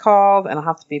is called, and I'll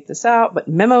have to beep this out, but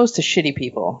Memos to Shitty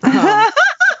People.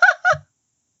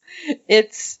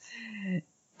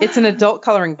 It's an adult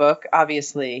coloring book,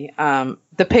 obviously.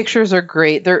 The pictures are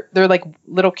great. They're like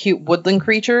little cute woodland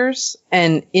creatures,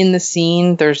 and in the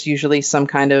scene, there's usually some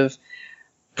kind of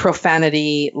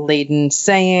profanity-laden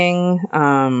saying.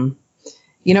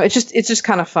 It's just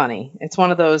kind of funny. It's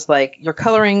one of those, like, you're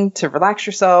coloring to relax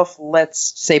yourself,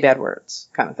 let's say bad words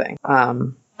kind of thing.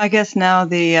 I guess now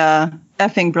the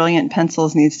effing Brilliant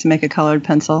Pencils needs to make a colored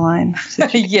pencil line.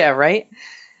 Yeah, right?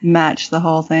 Match the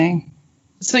whole thing.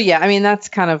 So, yeah, I mean, that's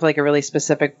kind of like a really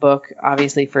specific book,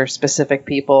 obviously for specific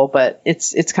people, but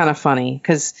it's kind of funny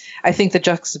because I think the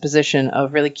juxtaposition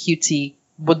of really cutesy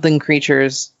woodland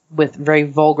creatures with very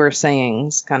vulgar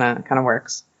sayings kind of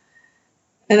works.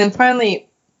 And then finally,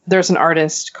 there's an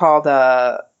artist called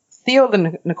Theo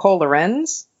Nicole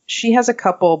Lorenz. She has a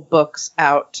couple books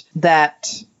out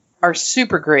that are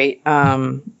super great.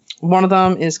 One of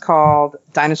them is called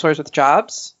Dinosaurs with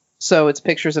Jobs. So it's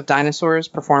pictures of dinosaurs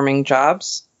performing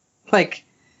jobs, like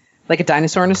a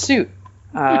dinosaur in a suit,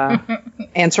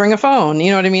 answering a phone.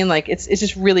 You know what I mean? Like it's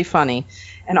just really funny.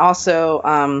 And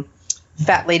also,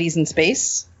 Fat Ladies in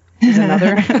Space is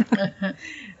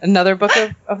another book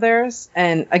of theirs.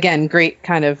 And again, great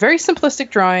kind of very simplistic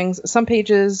drawings. Some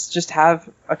pages just have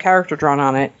a character drawn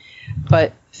on it,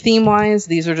 but theme-wise,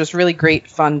 these are just really great,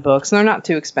 fun books, and they're not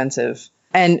too expensive.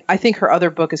 And I think her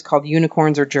other book is called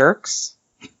Unicorns Are Jerks.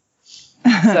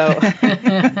 So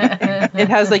it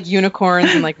has like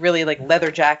unicorns and like really like leather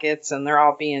jackets, and they're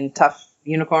all being tough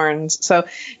unicorns. So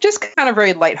just kind of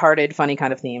very lighthearted, funny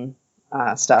kind of theme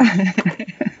stuff.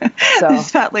 So These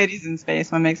Fat Ladies in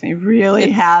Space one makes me really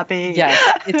happy. Yeah,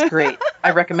 it's great.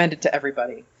 I recommend it to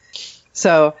everybody.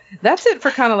 So that's it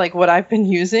for kind of like what I've been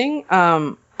using.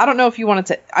 I don't know if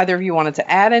either of you wanted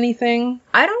to add anything.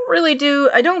 I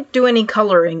don't do any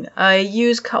coloring. I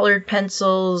use colored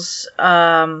pencils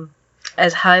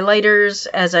as highlighters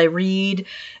as I read,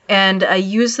 and I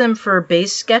use them for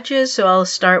base sketches. So I'll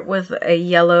start with a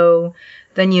yellow,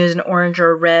 then use an orange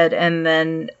or red, and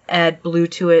then add blue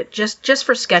to it just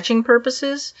for sketching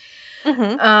purposes.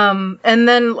 Mm-hmm. And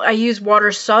then I use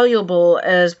water soluble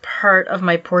as part of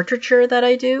my portraiture that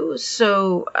I do.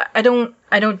 So I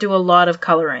don't do a lot of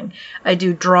coloring. I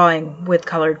do drawing with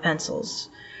colored pencils,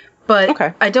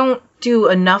 but I don't do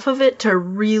enough of it to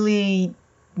really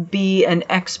be an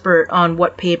expert on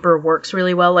what paper works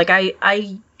really well. Like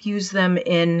I use them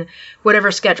in whatever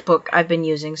sketchbook I've been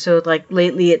using. So like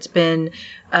lately it's been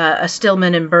a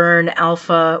Stillman & Byrne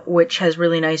Alpha, which has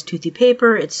really nice toothy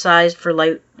paper. It's sized for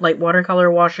light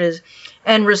watercolor washes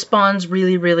and responds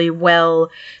really, really well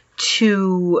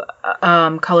to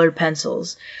colored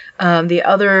pencils. The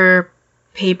other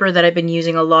paper that I've been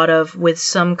using a lot of with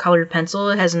some colored pencil,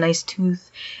 it has a nice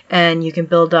tooth and you can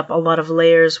build up a lot of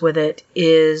layers with it,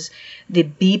 is the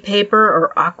Bee paper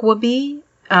or Aqua Bee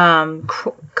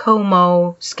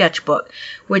Como sketchbook,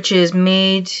 which is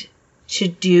made to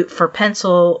do for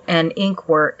pencil and ink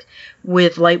work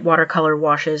with light watercolor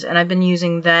washes. And I've been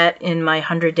using that in my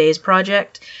 100 Days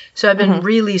project. So I've been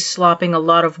really slopping a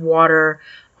lot of water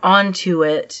onto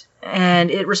it, and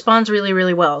it responds really,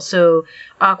 really well. So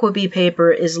Aqua Bee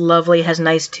paper is lovely, has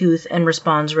nice tooth, and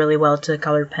responds really well to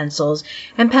colored pencils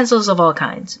and pencils of all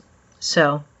kinds.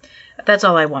 So that's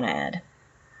all I want to add.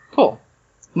 Cool.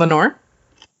 Lenore?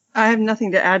 I have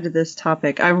nothing to add to this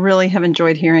topic. I really have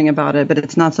enjoyed hearing about it, but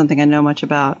it's not something I know much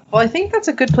about. Well, I think that's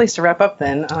a good place to wrap up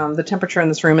then. The temperature in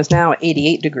this room is now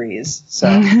 88 degrees. So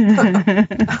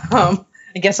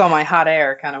I guess all my hot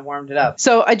air kind of warmed it up.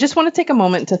 So I just want to take a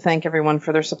moment to thank everyone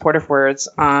for their supportive words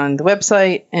on the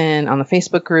website and on the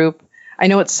Facebook group. I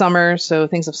know it's summer, so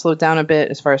things have slowed down a bit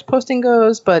as far as posting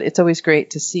goes, but it's always great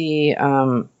to see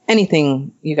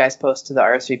anything you guys post to the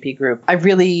RSVP group. I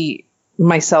really,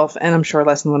 myself, and I'm sure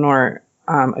Les and Lenore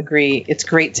agree, it's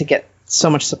great to get so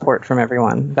much support from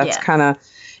everyone. That's kind of,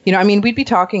 I mean, we'd be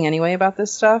talking anyway about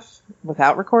this stuff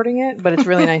without recording it, but it's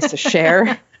really nice to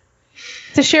share.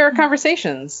 To share our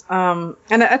conversations. And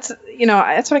that's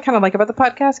what I kind of like about the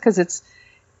podcast, because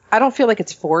I don't feel like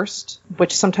it's forced,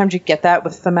 which sometimes you get that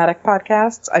with thematic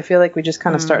podcasts. I feel like we just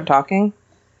kind of start talking,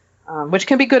 which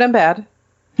can be good and bad.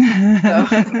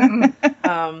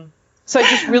 So I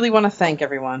just really want to thank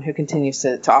everyone who continues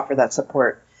to offer that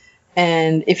support.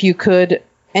 And if you could,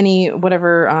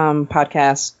 whatever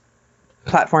podcast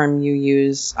platform you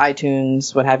use,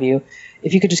 iTunes, what have you,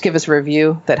 if you could just give us a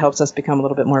review that helps us become a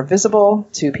little bit more visible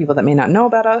to people that may not know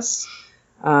about us,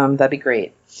 that'd be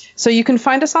great. So you can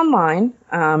find us online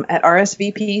at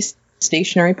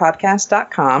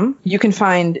rsvpstationarypodcast.com. You can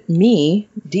find me,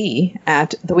 Dee,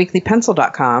 at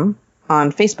theweeklypencil.com,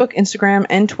 on Facebook, Instagram,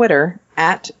 and Twitter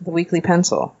at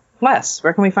theweeklypencil. Les,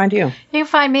 where can we find you? You can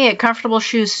find me at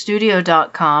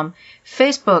comfortableshoesstudio.com,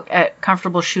 Facebook at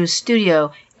Comfortable Shoes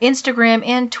Studio, Instagram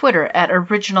and Twitter at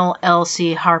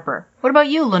OriginalLCHarper. What about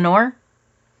you, Lenore?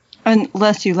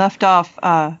 Unless you left off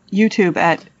YouTube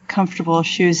at Comfortable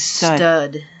Shoes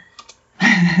Stud.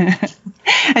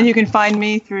 And you can find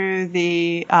me through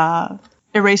the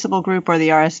Erasable group or the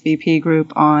RSVP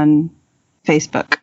group on Facebook.